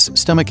include gas,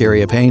 stomach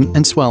area pain,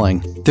 and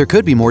swelling. There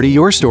could be more to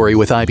your story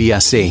with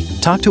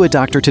IBS-C. Talk to a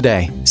doctor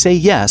today. Say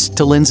yes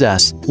to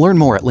Linzess. Learn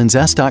more at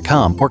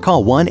linzess.com or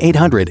call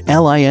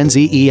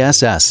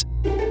 1-800-LINZESS.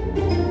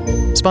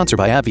 Sponsored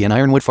by AbbVie and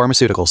Ironwood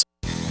Pharmaceuticals.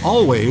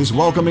 Always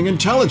welcoming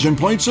intelligent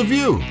points of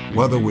view,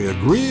 whether we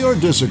agree or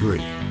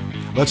disagree.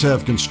 Let's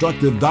have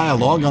constructive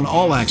dialogue on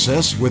All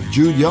Access with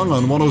Jude Young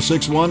on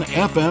 106.1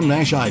 FM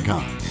Nash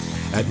Icon,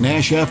 at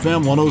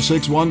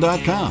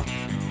NashFM1061.com,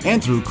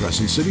 and through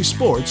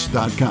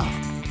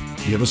CrescentCitySports.com.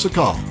 Give us a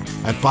call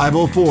at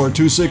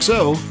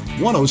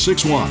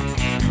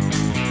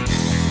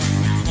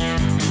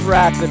 504-260-1061.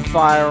 Rapid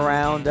fire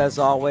round as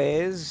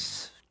always.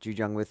 Jude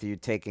Young with you,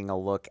 taking a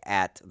look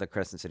at the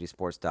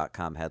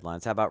CrescentCitySports.com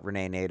headlines. How about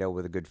Renee Nato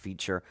with a good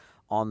feature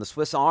on the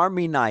Swiss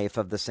Army knife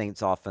of the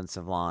Saints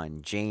offensive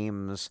line,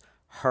 James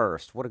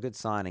Hurst. What a good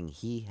signing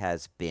he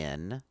has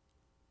been.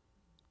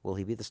 Will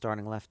he be the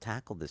starting left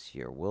tackle this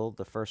year? Will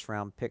the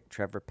first-round pick,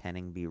 Trevor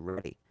Penning, be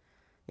ready?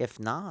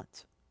 If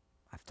not,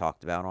 I've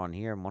talked about on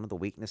here, and one of the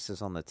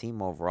weaknesses on the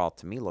team overall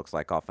to me looks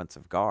like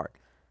offensive guard.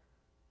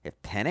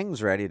 If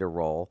Penning's ready to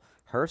roll,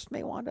 Hurst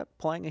may wind up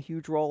playing a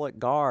huge role at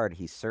guard.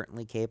 He's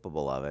certainly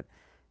capable of it.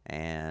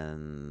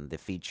 And the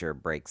feature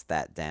breaks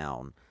that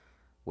down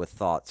with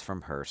thoughts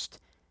from Hurst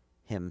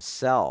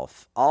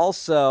himself.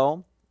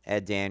 Also,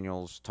 Ed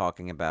Daniels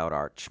talking about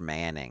Arch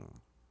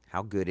Manning.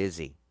 How good is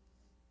he?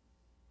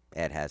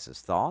 Ed has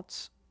his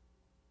thoughts.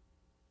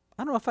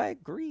 I don't know if I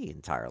agree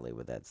entirely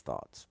with Ed's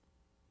thoughts.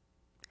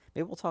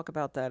 Maybe we'll talk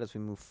about that as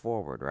we move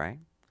forward, right?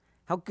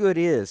 How good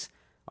is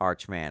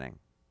Arch Manning?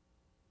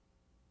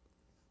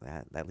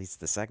 That leads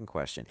to the second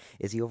question.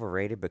 Is he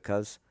overrated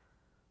because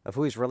of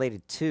who he's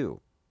related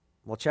to?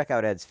 Well, check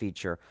out Ed's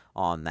feature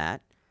on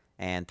that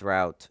and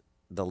throughout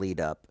the lead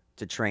up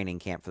to training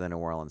camp for the New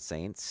Orleans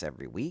Saints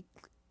every week.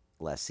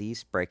 Les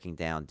East breaking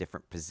down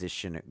different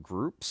position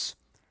groups.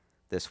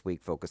 This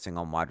week focusing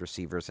on wide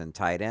receivers and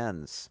tight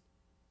ends.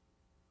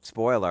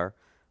 Spoiler,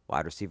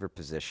 wide receiver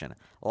position.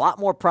 A lot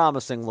more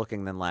promising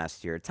looking than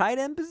last year. Tight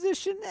end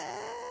position,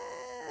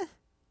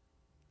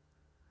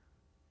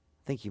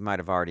 I think you might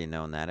have already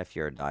known that if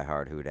you're a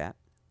diehard Houdat.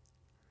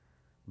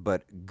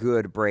 But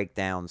good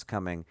breakdowns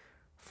coming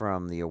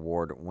from the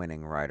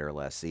award-winning writer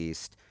Les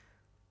East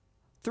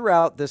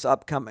throughout this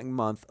upcoming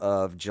month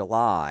of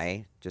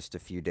July, just a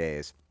few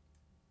days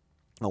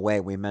away.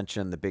 We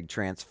mentioned the big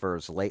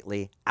transfers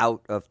lately.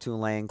 Out of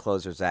Tulane,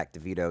 closer Zach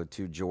DeVito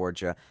to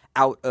Georgia.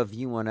 Out of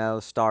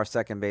UNO, star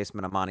second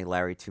baseman Amani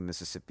Larry to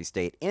Mississippi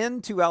State.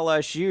 Into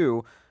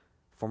LSU,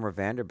 former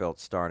Vanderbilt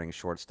starting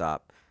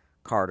shortstop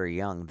Carter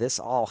Young. This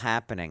all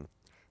happening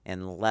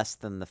in less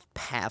than the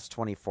past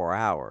 24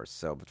 hours.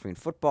 So between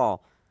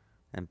football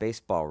and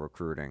baseball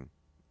recruiting,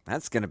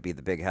 that's going to be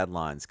the big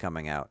headlines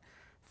coming out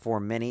for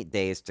many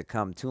days to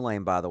come.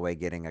 Tulane, by the way,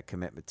 getting a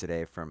commitment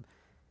today from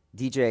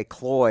DJ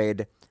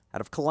Cloyd out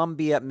of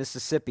Columbia,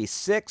 Mississippi.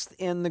 6th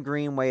in the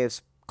Green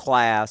Waves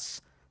class,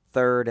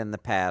 3rd in the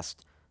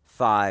past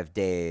 5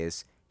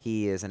 days.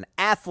 He is an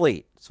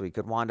athlete, so he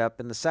could wind up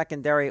in the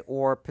secondary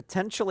or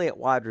potentially at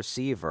wide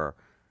receiver.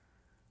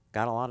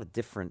 Got a lot of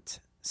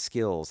different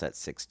skills at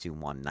 6'2",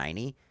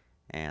 190.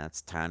 And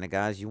it's the kind of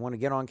guys you want to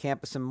get on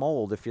campus and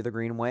mold if you're the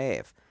Green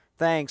Wave.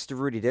 Thanks to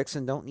Rudy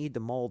Dixon. Don't need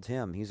to mold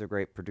him. He's a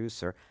great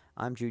producer.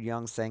 I'm Jude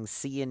Young saying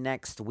see you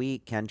next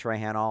week. Ken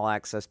Trahan, All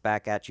Access,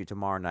 back at you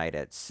tomorrow night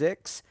at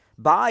 6.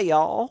 Bye,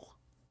 y'all.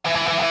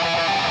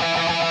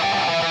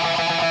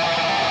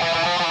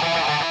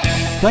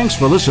 Thanks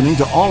for listening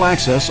to All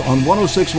Access on 106.1